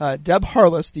boss, Deb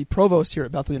Harless, the provost here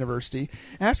at Bethel University,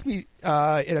 asked me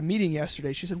at a meeting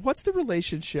yesterday. She said, "What's the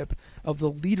relationship of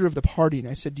the leader of the party?" And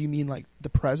I said, "Do you mean like the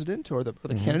president or the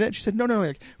candidate?" And she said, "No,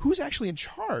 like who's actually in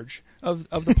charge of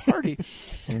the party?"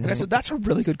 And I said, "That's a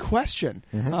really good question.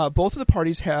 Both of the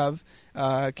parties have."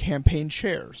 Campaign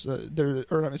chairs.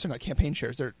 It's not campaign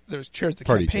chairs. There's chairs of the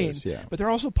party campaign, chairs, but they're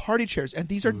also party chairs, and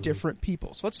these are different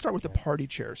people. So let's start with the party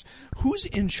chairs. Who's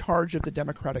in charge of the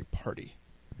Democratic Party?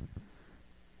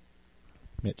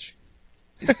 Mitch.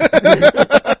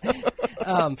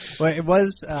 Well, it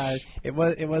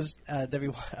was Debbie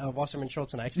Wasserman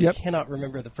Schultz, and I actually cannot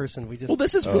remember the person we just. Well,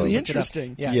 this is really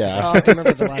interesting. Yeah, Yeah. I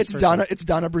remember the last It's person.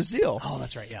 Donna Brazile. Oh,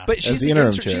 that's right. Yeah, But she's the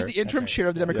interim She's chair. the interim chair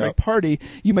of the Democratic Party.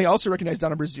 You may also recognize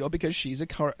Donna Brazile because she's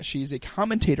a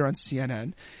commentator on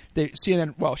CNN.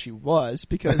 She was,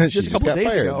 because She just a just couple of got days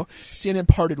fired. ago, CNN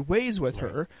parted ways with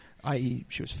her, i.e.,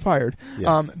 she was fired,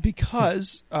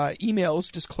 because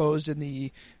emails disclosed in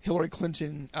the Hillary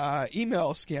Clinton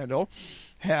email scandal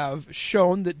have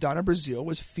shown that Donna Brazile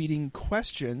was feeding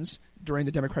questions during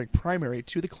the Democratic primary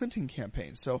to the Clinton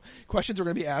campaign. So questions were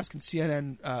going to be asked in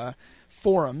CNN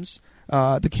forums.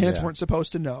 The candidates weren't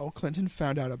supposed to know. Clinton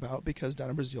found out about because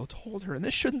Donna Brazile told her. And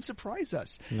this shouldn't surprise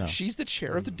us. No. She's the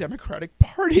chair of the Democratic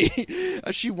Party.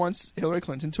 She wants Hillary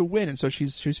Clinton to win, and so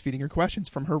she's feeding her questions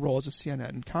from her role as a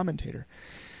CNN commentator.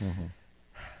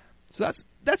 So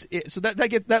that's it. So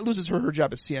that loses her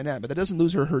job at CNN, but that doesn't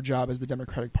lose her job as the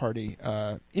Democratic Party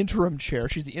interim chair.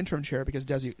 She's the interim chair because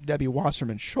Debbie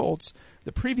Wasserman Schultz,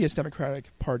 the previous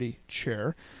Democratic Party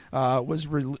chair,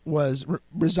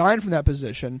 resigned from that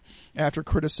position after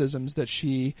criticisms that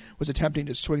she was attempting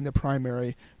to swing the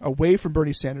primary away from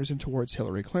Bernie Sanders and towards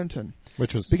Hillary Clinton.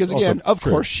 Which was because again, of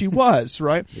course, she was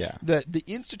right. Yeah. The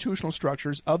institutional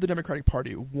structures of the Democratic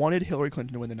Party wanted Hillary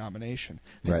Clinton to win the nomination.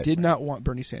 They Right. did not want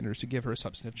Bernie Sanders to give her a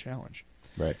substantive challenge.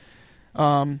 Right.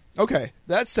 Okay,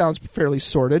 that sounds fairly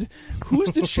sorted. Who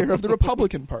is the chair of the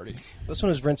Republican Party? This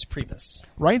one is Reince Priebus.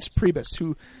 Reince Priebus,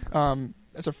 who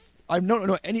I don't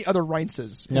know any other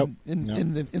Reinces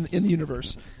in the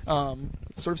universe.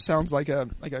 It sort of sounds like a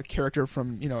character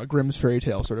from a Grimm's fairy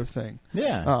tale sort of thing.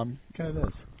 Yeah, kind of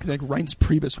is. Like Reince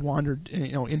Priebus wandered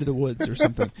into the woods or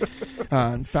something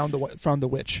and found the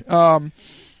witch.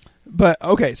 But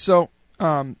okay, so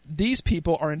these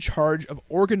people are in charge of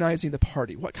organizing the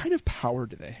party. What kind of power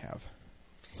do they have?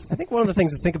 I think one of the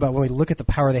things to think about when we look at the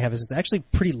power they have is it's actually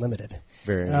pretty limited.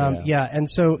 Very, yeah. And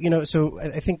so, so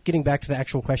I think getting back to the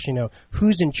actual question,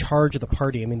 who's in charge of the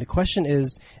party? I mean, the question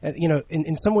is,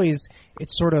 in some ways,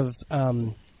 it's sort of,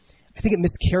 I think it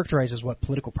mischaracterizes what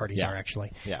political parties are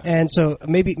actually. Yeah. And so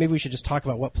maybe we should just talk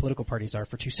about what political parties are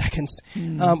for 2 seconds.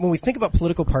 When we think about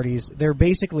political parties, they're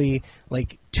basically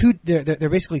like they're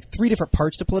basically 3 different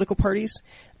parts to political parties.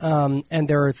 And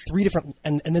there are 3 different,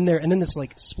 and then this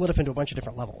like split up into a bunch of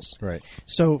different levels. Right.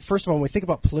 So first of all, when we think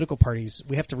about political parties,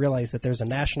 we have to realize that there's a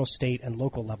national, state, and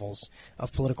local levels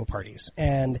of political parties,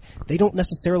 and they don't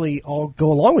necessarily all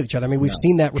go along with each other. I mean, we've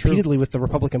seen that repeatedly with the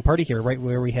Republican Party here, right,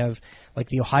 where we have like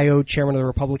the Ohio chairman of the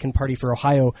Republican Party for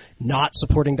Ohio not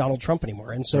supporting Donald Trump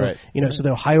anymore, and so so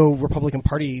the Ohio Republican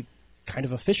Party kind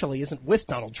of officially isn't with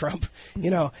Donald Trump, at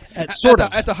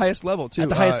the highest level too. At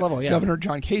the highest level, yeah. Governor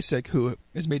John Kasich, who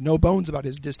has made no bones about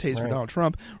his distaste for Donald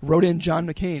Trump, wrote in John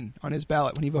McCain on his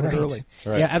ballot when he voted early.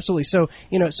 Right. Yeah, absolutely. So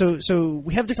so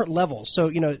we have different levels.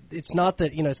 So it's not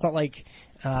that it's not like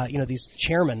these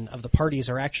chairmen of the parties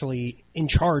are actually in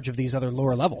charge of these other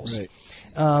lower levels. Right.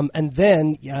 And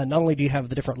then not only do you have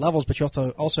the different levels, but you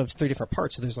also have 3 different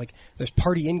parts. So there's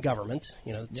party in government,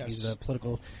 to use the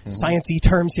political science-y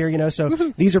terms here,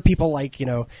 So these are people like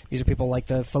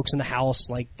the folks in the House,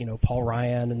 like, Paul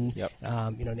Ryan and,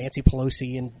 Nancy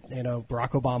Pelosi and,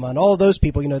 Barack Obama and all of those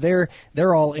people,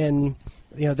 they're all in,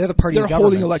 they're the party in government. They're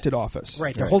holding elected office.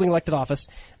 Right, they're holding elected office.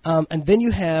 And then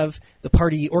you have the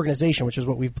party organization, which is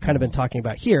what we've kind of been talking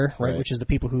about here, right? Which is the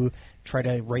people who try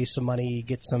to raise some money,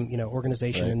 get some,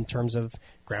 organization in terms of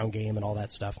ground game and all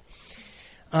that stuff.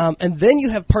 And then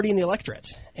you have party in the electorate.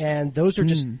 And those are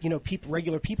just,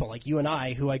 regular people like you and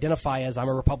I who identify as I'm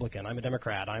a Republican, I'm a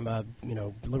Democrat, I'm a,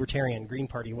 Libertarian, Green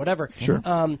Party, whatever. Sure.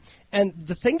 And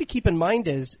the thing to keep in mind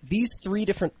is these 3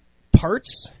 different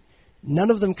parts,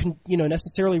 none of them can,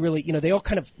 necessarily really, they all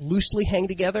kind of loosely hang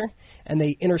together and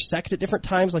they intersect at different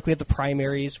times. Like we have the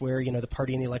primaries where, the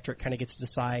party and the electorate kind of gets to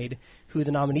decide who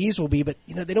the nominees will be, but,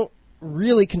 they don't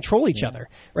really control each other,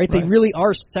 right? They really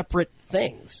are separate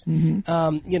things.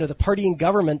 The party in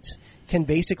government can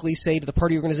basically say to the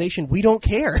party organization, we don't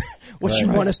care what you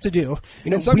want us to do.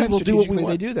 And sometimes we will do what we want.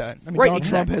 They do that. I mean, Donald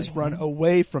Trump has run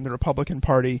away from the Republican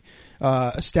Party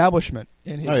establishment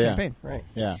in his campaign. Right.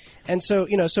 Yeah. And so,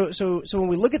 so when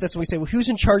we look at this and we say, well, who's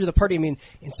in charge of the party? I mean,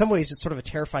 in some ways, it's sort of a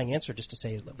terrifying answer just to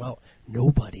say, well,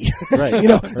 nobody. Right.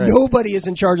 Nobody is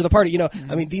in charge of the party.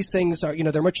 I mean, these things are,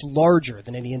 they're much larger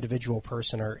than any individual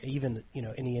person or even,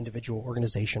 any individual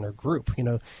organization or group.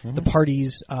 The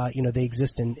parties, they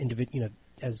exist in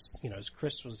as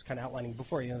Chris was kind of outlining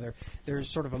before,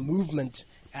 there's sort of a movement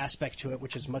aspect to it,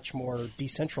 which is much more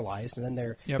decentralized, and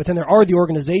then but then there are the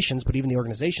organizations, but even the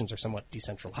organizations are somewhat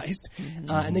decentralized.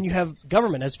 And then you have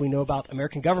government, as we know about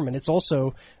American government. It's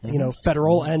also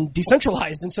federal and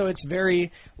decentralized, and so it's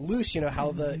very loose.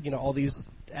 How the all these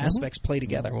aspects play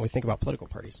together when we think about political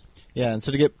parties. Yeah, and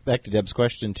so to get back to Deb's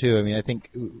question too, I mean, I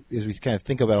think as we kind of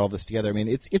think about all this together, I mean,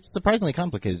 it's surprisingly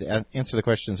complicated to answer the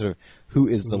question sort of who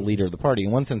is the leader of the party.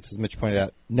 In one sense, as Mitch pointed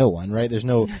out, no one, right? There's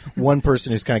no one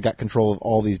person who's kind of got control of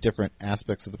all these different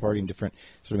aspects of the party and different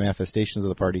sort of manifestations of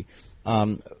the party.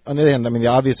 On the other hand, I mean, the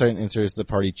obvious answer is the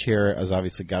party chair has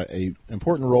obviously got an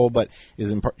important role, but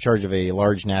is in charge of a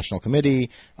large national committee,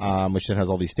 which then has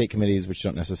all these state committees, which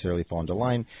don't necessarily fall into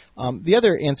line. The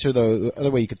other answer, though, the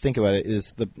other way you could think about it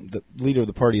is the leader of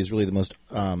the party is really the most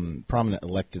prominent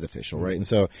elected official, right? And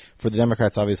so for the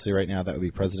Democrats, obviously, right now, that would be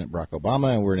President Barack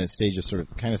Obama, and we're in a stage of sort of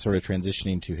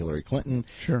transitioning to Hillary Clinton.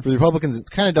 Sure. For the Republicans, it's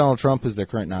kind of Donald Trump who's their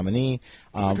current nominee.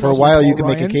 For a while, you could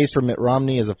make a case for Mitt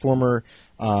Romney as a former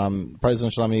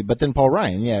presidential nominee, but then Paul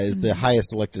Ryan, is the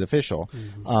highest elected official,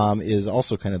 is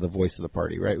also kind of the voice of the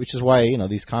party, right? Which is why,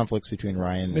 these conflicts between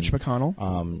Ryan Mitch and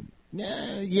McConnell.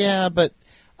 But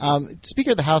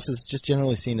Speaker of the House is just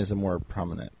generally seen as a more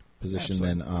prominent position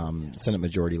than Senate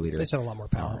Majority Leader. They have a lot more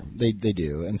power. They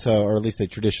do, and so, or at least they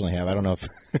traditionally have. I don't know if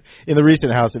in the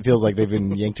recent House it feels like they've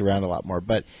been yanked around a lot more,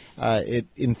 but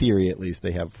in theory, at least,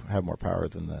 they have more power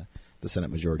than the Senate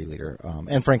Majority Leader.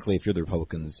 And frankly, if you're the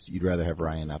Republicans, you'd rather have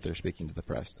Ryan out there speaking to the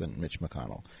press than Mitch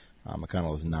McConnell.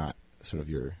 McConnell is not sort of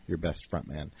your best front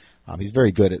man. He's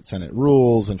very good at Senate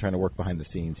rules and trying to work behind the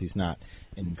scenes. He's not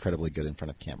incredibly good in front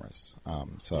of cameras.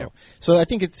 So I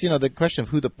think it's, the question of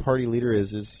who the party leader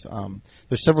is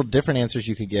there's several different answers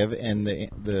you could give, and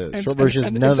the short version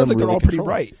is none of them like really they're all pretty control.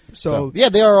 right. So yeah,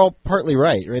 they are all partly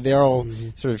right? They are all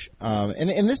sort of,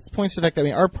 and this points to the fact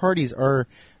that, our parties are,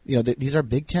 these are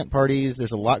big tent parties.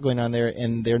 There's a lot going on there,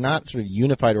 and they're not sort of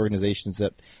unified organizations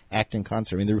that act in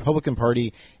concert. The Republican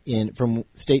Party from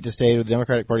state to state, or the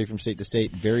Democratic Party from state to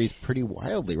state, varies pretty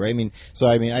wildly, right?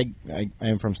 I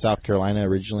am from South Carolina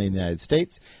originally in the United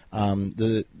States.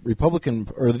 The Republican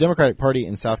or the Democratic Party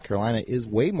in South Carolina is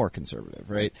way more conservative,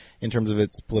 right, in terms of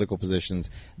its political positions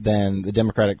than the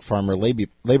Democratic Farmer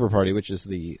Labor Party, which is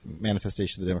the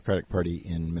manifestation of the Democratic Party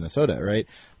in Minnesota, right,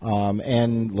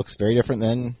 and looks very different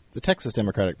than the Texas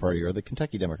Democratic Party or the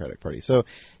Kentucky Democratic Party. So,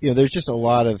 there's just a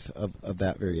lot of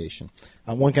that variation.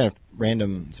 One kind of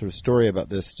random sort of story about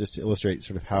this, just to illustrate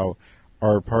sort of how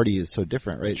our party is so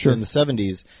different, right? Sure. So in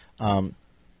the 70s,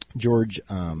 George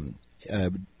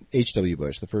H.W.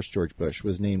 Bush, the first George Bush,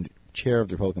 was named chair of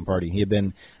the Republican Party. He had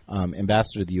been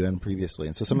ambassador to the UN previously,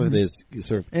 and so some of his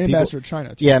sort of ambassador to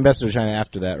China, too. Yeah, ambassador to China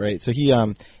after that, right? So he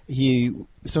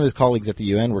some of his colleagues at the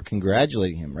UN were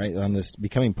congratulating him, right, on this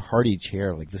becoming party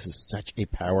chair. Like, this is such a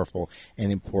powerful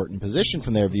and important position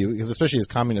from their view, because especially his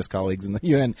communist colleagues in the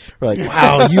UN were like,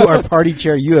 wow, you are party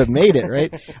chair, you have made it,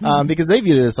 right? Because they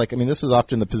viewed it as like, this was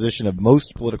often the position of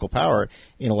most political power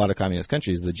in a lot of communist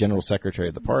countries, the general secretary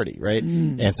of the party, right?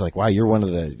 And it's like, wow, you're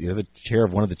the chair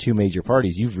of one of the two major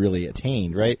parties, you've really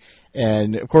attained, right?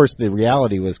 And of course, the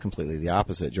reality was completely the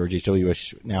opposite. George H.W.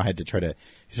 Bush now had to try to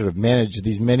sort of manage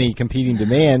these many competing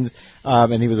demands,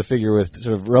 and he was a figure with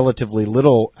sort of relatively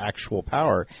little actual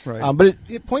power. Right. But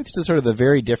it points to sort of the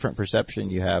very different perception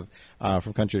you have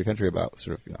from country to country about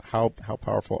sort of how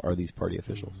powerful are these party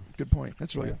officials. Good point.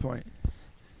 That's a really good point.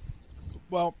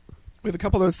 Well, we have a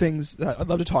couple other things that I'd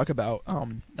love to talk about.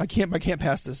 I can't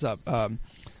pass this up.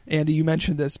 Andy, you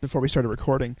mentioned this before we started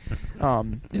recording.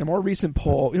 In a more recent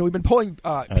poll, we've been polling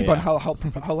people on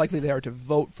how likely they are to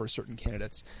vote for certain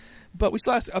candidates. But we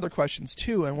still ask other questions,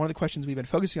 too, and one of the questions we've been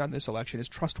focusing on this election is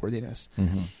trustworthiness.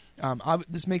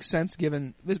 This makes sense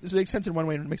this makes sense in one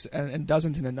way and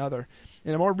doesn't in another.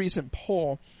 In a more recent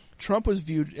poll, Trump was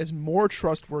viewed as more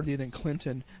trustworthy than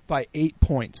Clinton by 8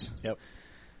 points. Yep.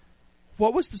 Do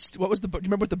you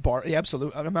remember what the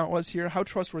absolute amount was here? How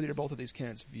trustworthy are both of these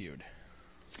candidates viewed?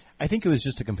 I think it was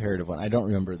just a comparative one. I don't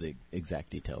remember the exact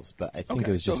details, but I think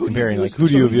it was So just who comparing, do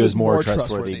you view as more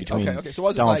trustworthy between So it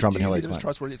wasn't Donald like, Trump do and you Hillary think it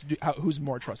was Clinton. trustworthy? It's who's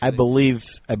more trustworthy?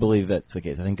 I believe that's the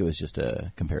case. I think it was just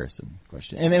a comparison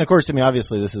question. And then, of course,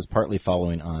 obviously this is partly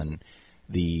following on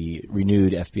the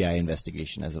renewed FBI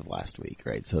investigation as of last week,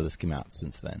 right? So this came out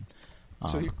since then.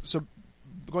 So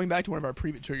going back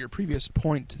to your previous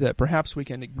point, that perhaps we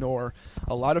can ignore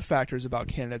a lot of factors about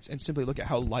candidates and simply look at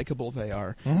how likable they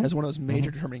are as one of those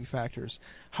major determining factors.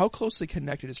 How closely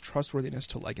connected is trustworthiness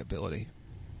to likability?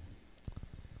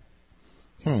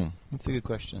 That's a good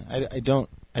question. I don't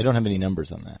have any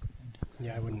numbers on that.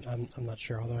 Yeah, I'm not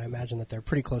sure, although I imagine that they're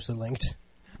pretty closely linked.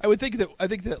 I think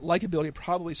that likability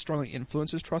probably strongly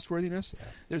influences trustworthiness.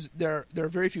 Yeah. There are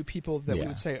very few people that we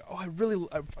would say, "Oh, I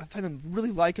find them really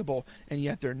likable," and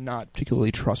yet they're not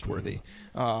particularly trustworthy.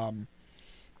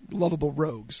 Lovable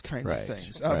rogues kinds of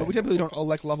things, but we typically don't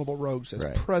elect lovable rogues as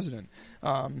president.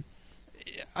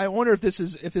 I wonder if this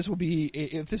is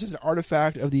an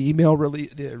artifact of the email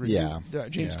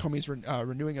James Comey's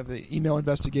renewing of the email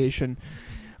investigation,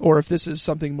 or if this is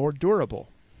something more durable.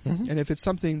 And if it's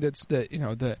something that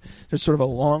there's sort of a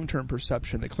long-term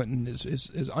perception that Clinton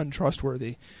is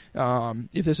untrustworthy,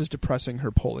 if this is depressing her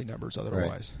polling numbers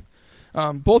otherwise.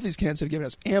 Both these candidates have given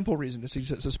us ample reason to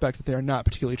suspect that they are not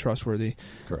particularly trustworthy.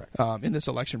 Correct. In this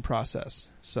election process.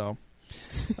 So,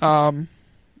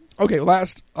 okay,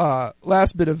 last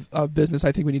bit of business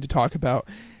I think we need to talk about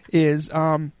is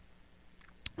Andy,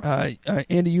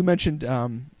 you mentioned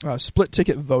split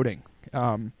ticket voting,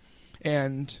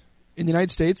 and in the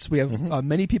United States, we have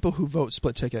many people who vote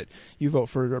split ticket. You vote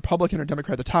for Republican or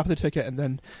Democrat at the top of the ticket, and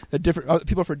then the different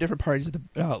people for different parties at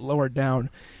the lower down.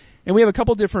 And we have a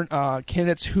couple different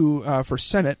candidates who for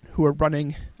Senate who are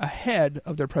running ahead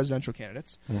of their presidential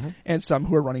candidates, and some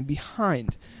who are running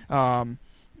behind.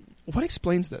 What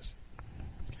explains this?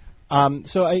 I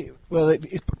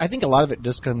think a lot of it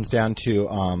just comes down to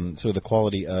sort of the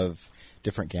quality of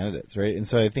different candidates, right? And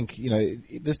so I think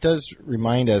this does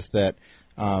remind us that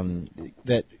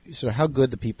that sort of how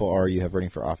good the people are you have running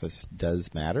for office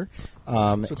does matter.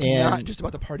 So it's not just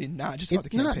about the party, not just about the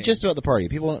campaign. It's not just about the party.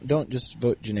 People don't just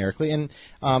vote generically. And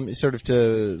sort of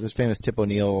to this famous Tip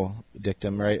O'Neill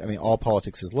dictum, right? I mean, all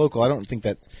politics is local. I don't think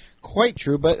that's quite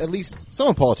true, but at least some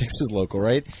of politics is local,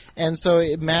 right? And so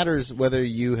it matters whether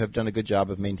you have done a good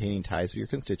job of maintaining ties with your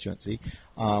constituency,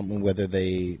 and whether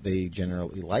they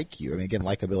generally like you. I mean, again,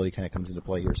 likability kind of comes into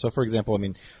play here. So, for example, I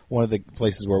mean, one of the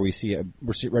places where we're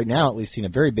right now at least seeing a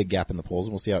very big gap in the polls,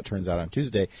 and we'll see how it turns out on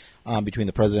Tuesday, between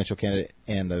the presidential candidate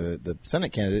and the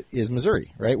Senate candidate is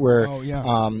Missouri, right? Where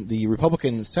the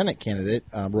Republican Senate candidate,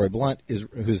 Roy Blunt,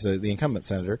 who's the incumbent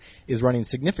senator, is running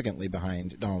significantly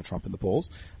behind Donald Trump in the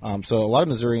polls. So a lot of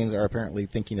Missourians are apparently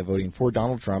thinking of voting for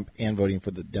Donald Trump and voting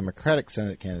for the Democratic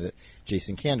Senate candidate,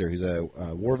 Jason Kander, who's a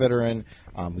war veteran,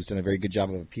 who's done a very good job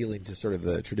of appealing to sort of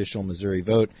the traditional Missouri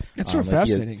vote. It's sort of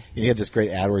fascinating. He had this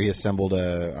great ad where he assembled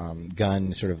a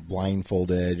gun sort of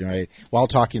blindfolded, right, while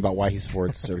talking about why he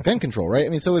supports sort of gun control, right? I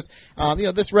mean, so it's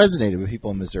this resonated with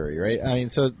people in Missouri, right? I mean,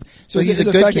 so he's a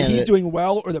good fact candidate. That he's doing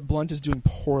well, or that Blunt is doing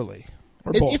poorly.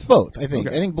 It's both, I think.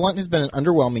 Okay. I think Blunt has been an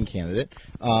underwhelming candidate.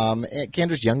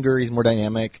 Kander's younger; he's more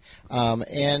dynamic,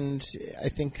 and I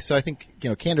think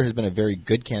Kander has been a very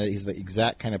good candidate. He's the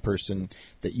exact kind of person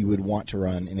that you would want to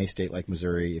run in a state like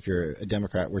Missouri if you're a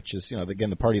Democrat, which is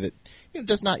again the party that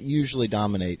does not usually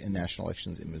dominate in national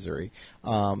elections in Missouri.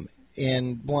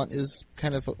 And Blunt is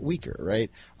kind of weaker,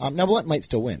 right? Now, Blunt might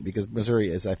still win because Missouri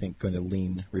is, I think, going to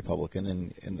lean Republican,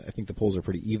 and I think the polls are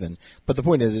pretty even. But the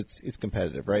point is, it's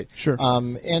competitive, right? Sure.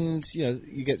 And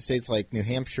you get states like New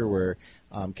Hampshire where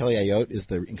Kelly Ayotte is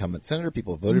the incumbent senator.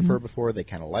 People have voted for her before; they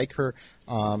kind of like her.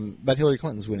 But Hillary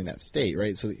Clinton's winning that state,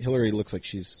 right? So Hillary looks like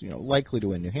she's likely to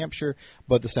win New Hampshire,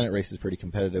 but the Senate race is pretty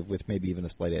competitive with maybe even a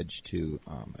slight edge to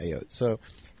Ayotte. So.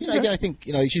 Again, I think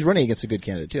she's running against a good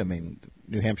candidate too. I mean,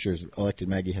 New Hampshire's elected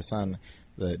Maggie Hassan,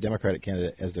 the Democratic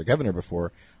candidate, as their governor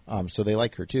before, so they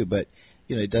like her too. But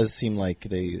it does seem like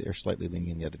they are slightly leaning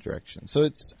in the other direction. So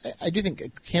I do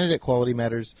think candidate quality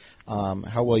matters.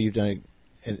 How well you've done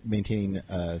at maintaining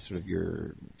sort of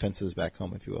your fences back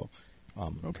home, if you will.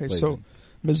 Okay, so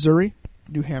Missouri,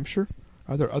 New Hampshire.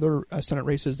 Are there other Senate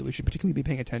races that we should particularly be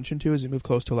paying attention to as we move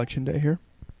close to Election Day here?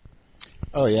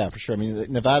 Oh, yeah, for sure. I mean,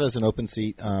 Nevada's an open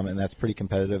seat, and that's pretty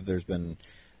competitive. There's been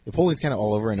the polling's kind of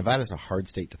all over, and Nevada's a hard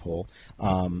state to poll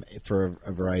for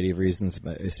a variety of reasons,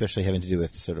 but especially having to do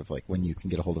with sort of like when you can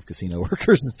get a hold of casino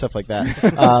workers and stuff like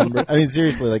that. I mean,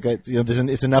 seriously, like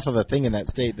it's enough of a thing in that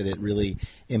state that it really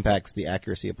impacts the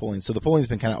accuracy of polling. So the polling's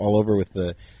been kind of all over with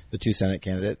the two Senate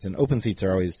candidates, and open seats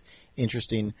are always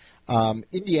interesting.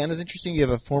 Indiana's interesting. You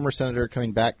have a former senator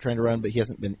coming back trying to run, but he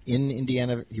hasn't been in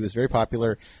Indiana. He was very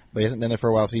popular, but he hasn't been there for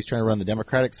a while, so he's trying to run the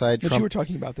Democratic side. But you were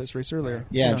talking about this race earlier.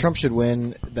 Yeah, and Trump should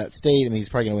win that state. I mean, he's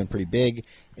probably going to win pretty big.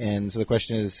 And so the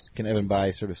question is, can Evan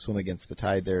Bayh sort of swim against the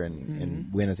tide there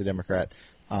and win as a Democrat?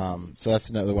 So that's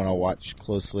another one I'll watch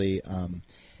closely.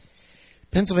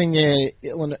 Pennsylvania,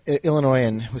 Illinois,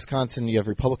 and Wisconsin, you have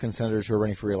Republican senators who are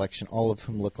running for re-election. All of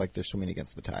whom look like they're swimming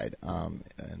against the tide,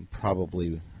 and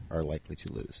probably are likely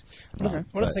to lose. Okay.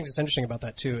 One of the things that's interesting about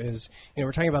that too is,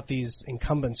 we're talking about these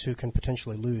incumbents who can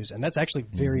potentially lose, and that's actually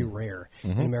very rare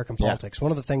in American politics.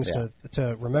 One of the things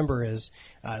to remember is,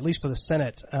 at least for the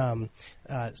Senate,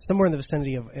 somewhere in the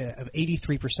vicinity of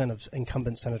 83% of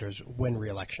incumbent senators win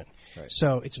re-election. Right.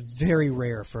 So it's very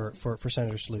rare for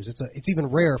senators to lose. It's even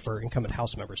rare for incumbent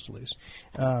House members to lose.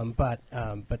 But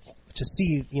to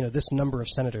see this number of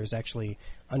senators actually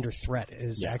under threat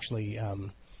is actually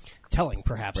telling,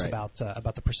 perhaps, about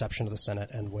the perception of the Senate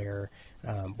and where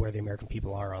the American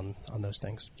people are on those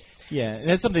things. Yeah, and it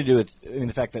has something to do with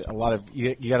the fact that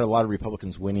you got a lot of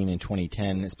Republicans winning in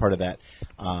 2010 as part of that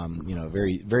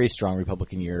very very strong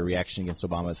Republican year reaction against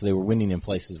Obama. So they were winning in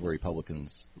places where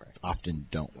Republicans often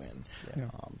don't win. Yeah.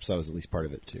 So that was at least part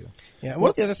of it too. Yeah, one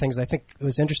of the other things I think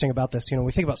was interesting about this, when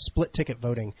we think about split ticket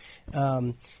voting,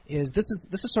 is this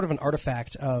is sort of an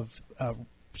artifact of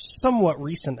somewhat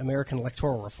recent American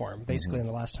electoral reform, basically in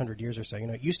the last 100 years or so.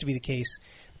 It used to be the case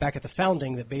back at the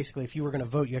founding that basically if you were going to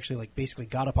vote, you actually basically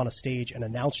got up on a stage and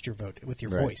announced your vote with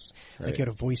your voice. Like you had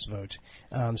a voice vote.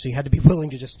 So you had to be willing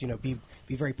to just, be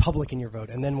very public in your vote.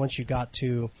 And then once you got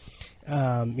to,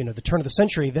 the turn of the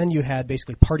century, then you had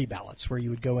basically party ballots where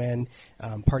you would go in,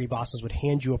 party bosses would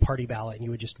hand you a party ballot and you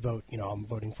would just vote, I'm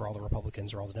voting for all the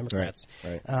Republicans or all the Democrats.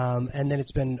 Right. And then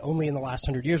it's been only in the last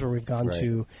 100 years where we've gone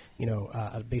to,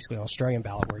 basically an Australian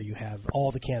ballot where you have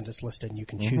all the candidates listed and you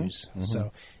can choose.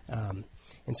 So,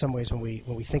 in some ways, when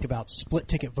we think about split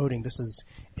ticket voting, this is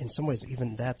in some ways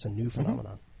even that's a new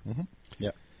phenomenon.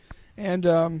 Yep. And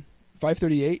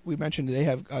 538, we mentioned they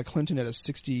have Clinton at a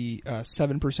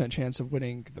 67% chance of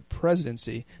winning the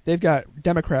presidency. They've got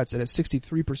Democrats at a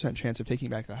 63% chance of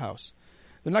taking back the House.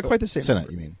 They're not quite the same. Senate,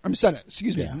 number. you mean? I'm Senate.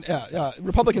 Excuse me.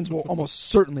 Republicans will almost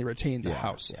certainly retain the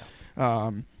House.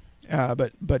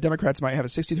 But Democrats might have a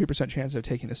 63% chance of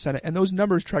taking the Senate, and those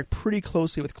numbers track pretty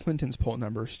closely with Clinton's poll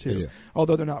numbers too,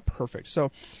 although they're not perfect.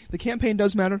 So the campaign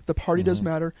does matter, the party does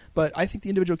matter, but I think the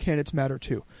individual candidates matter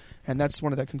too, and that's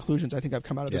one of the conclusions I think I've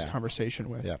come out of this conversation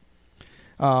with. Yeah.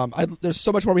 There's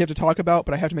so much more we have to talk about,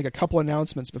 but I have to make a couple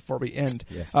announcements before we end.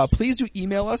 Yes. Please do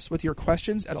email us with your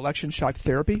questions at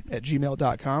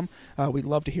electionshocktherapy@gmail.com. We'd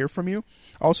love to hear from you.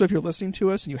 Also, if you're listening to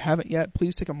us and you haven't yet,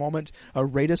 please take a moment,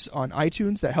 rate us on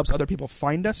iTunes. That helps other people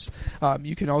find us.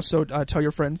 You can also tell your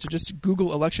friends to just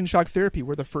Google Election Shock Therapy.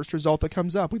 We're the first result that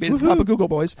comes up. We made it to the top of Google,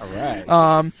 boys. All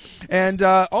right. And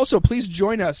also, please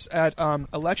join us at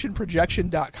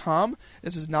electionprojection.com.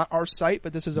 This is not our site,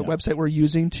 but this is a website we're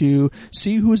using to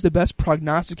see who is the best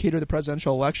prognosticator of the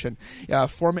presidential election.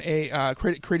 Create a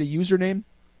username.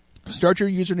 Start your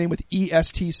username with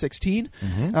EST16,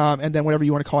 and then whatever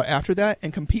you want to call it after that,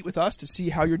 and compete with us to see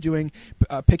how you're doing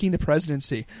picking the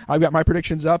presidency. I've got my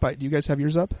predictions up. Do you guys have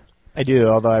yours up? I do,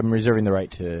 although I'm reserving the right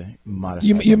to modify.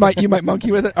 You might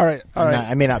monkey with it. All right.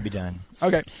 I may not be done.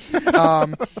 Okay.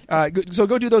 So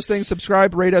go do those things.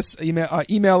 Subscribe, rate us,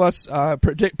 email us,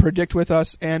 predict with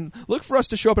us, and look for us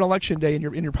to show up on Election Day in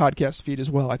your podcast feed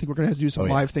as well. I think we're going to have to do some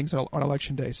live things on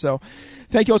Election Day. So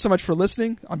thank you all so much for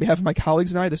listening. On behalf of my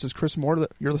colleagues and I, this is Chris Moore.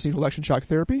 You're listening to Election Shock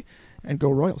Therapy, and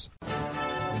go Royals.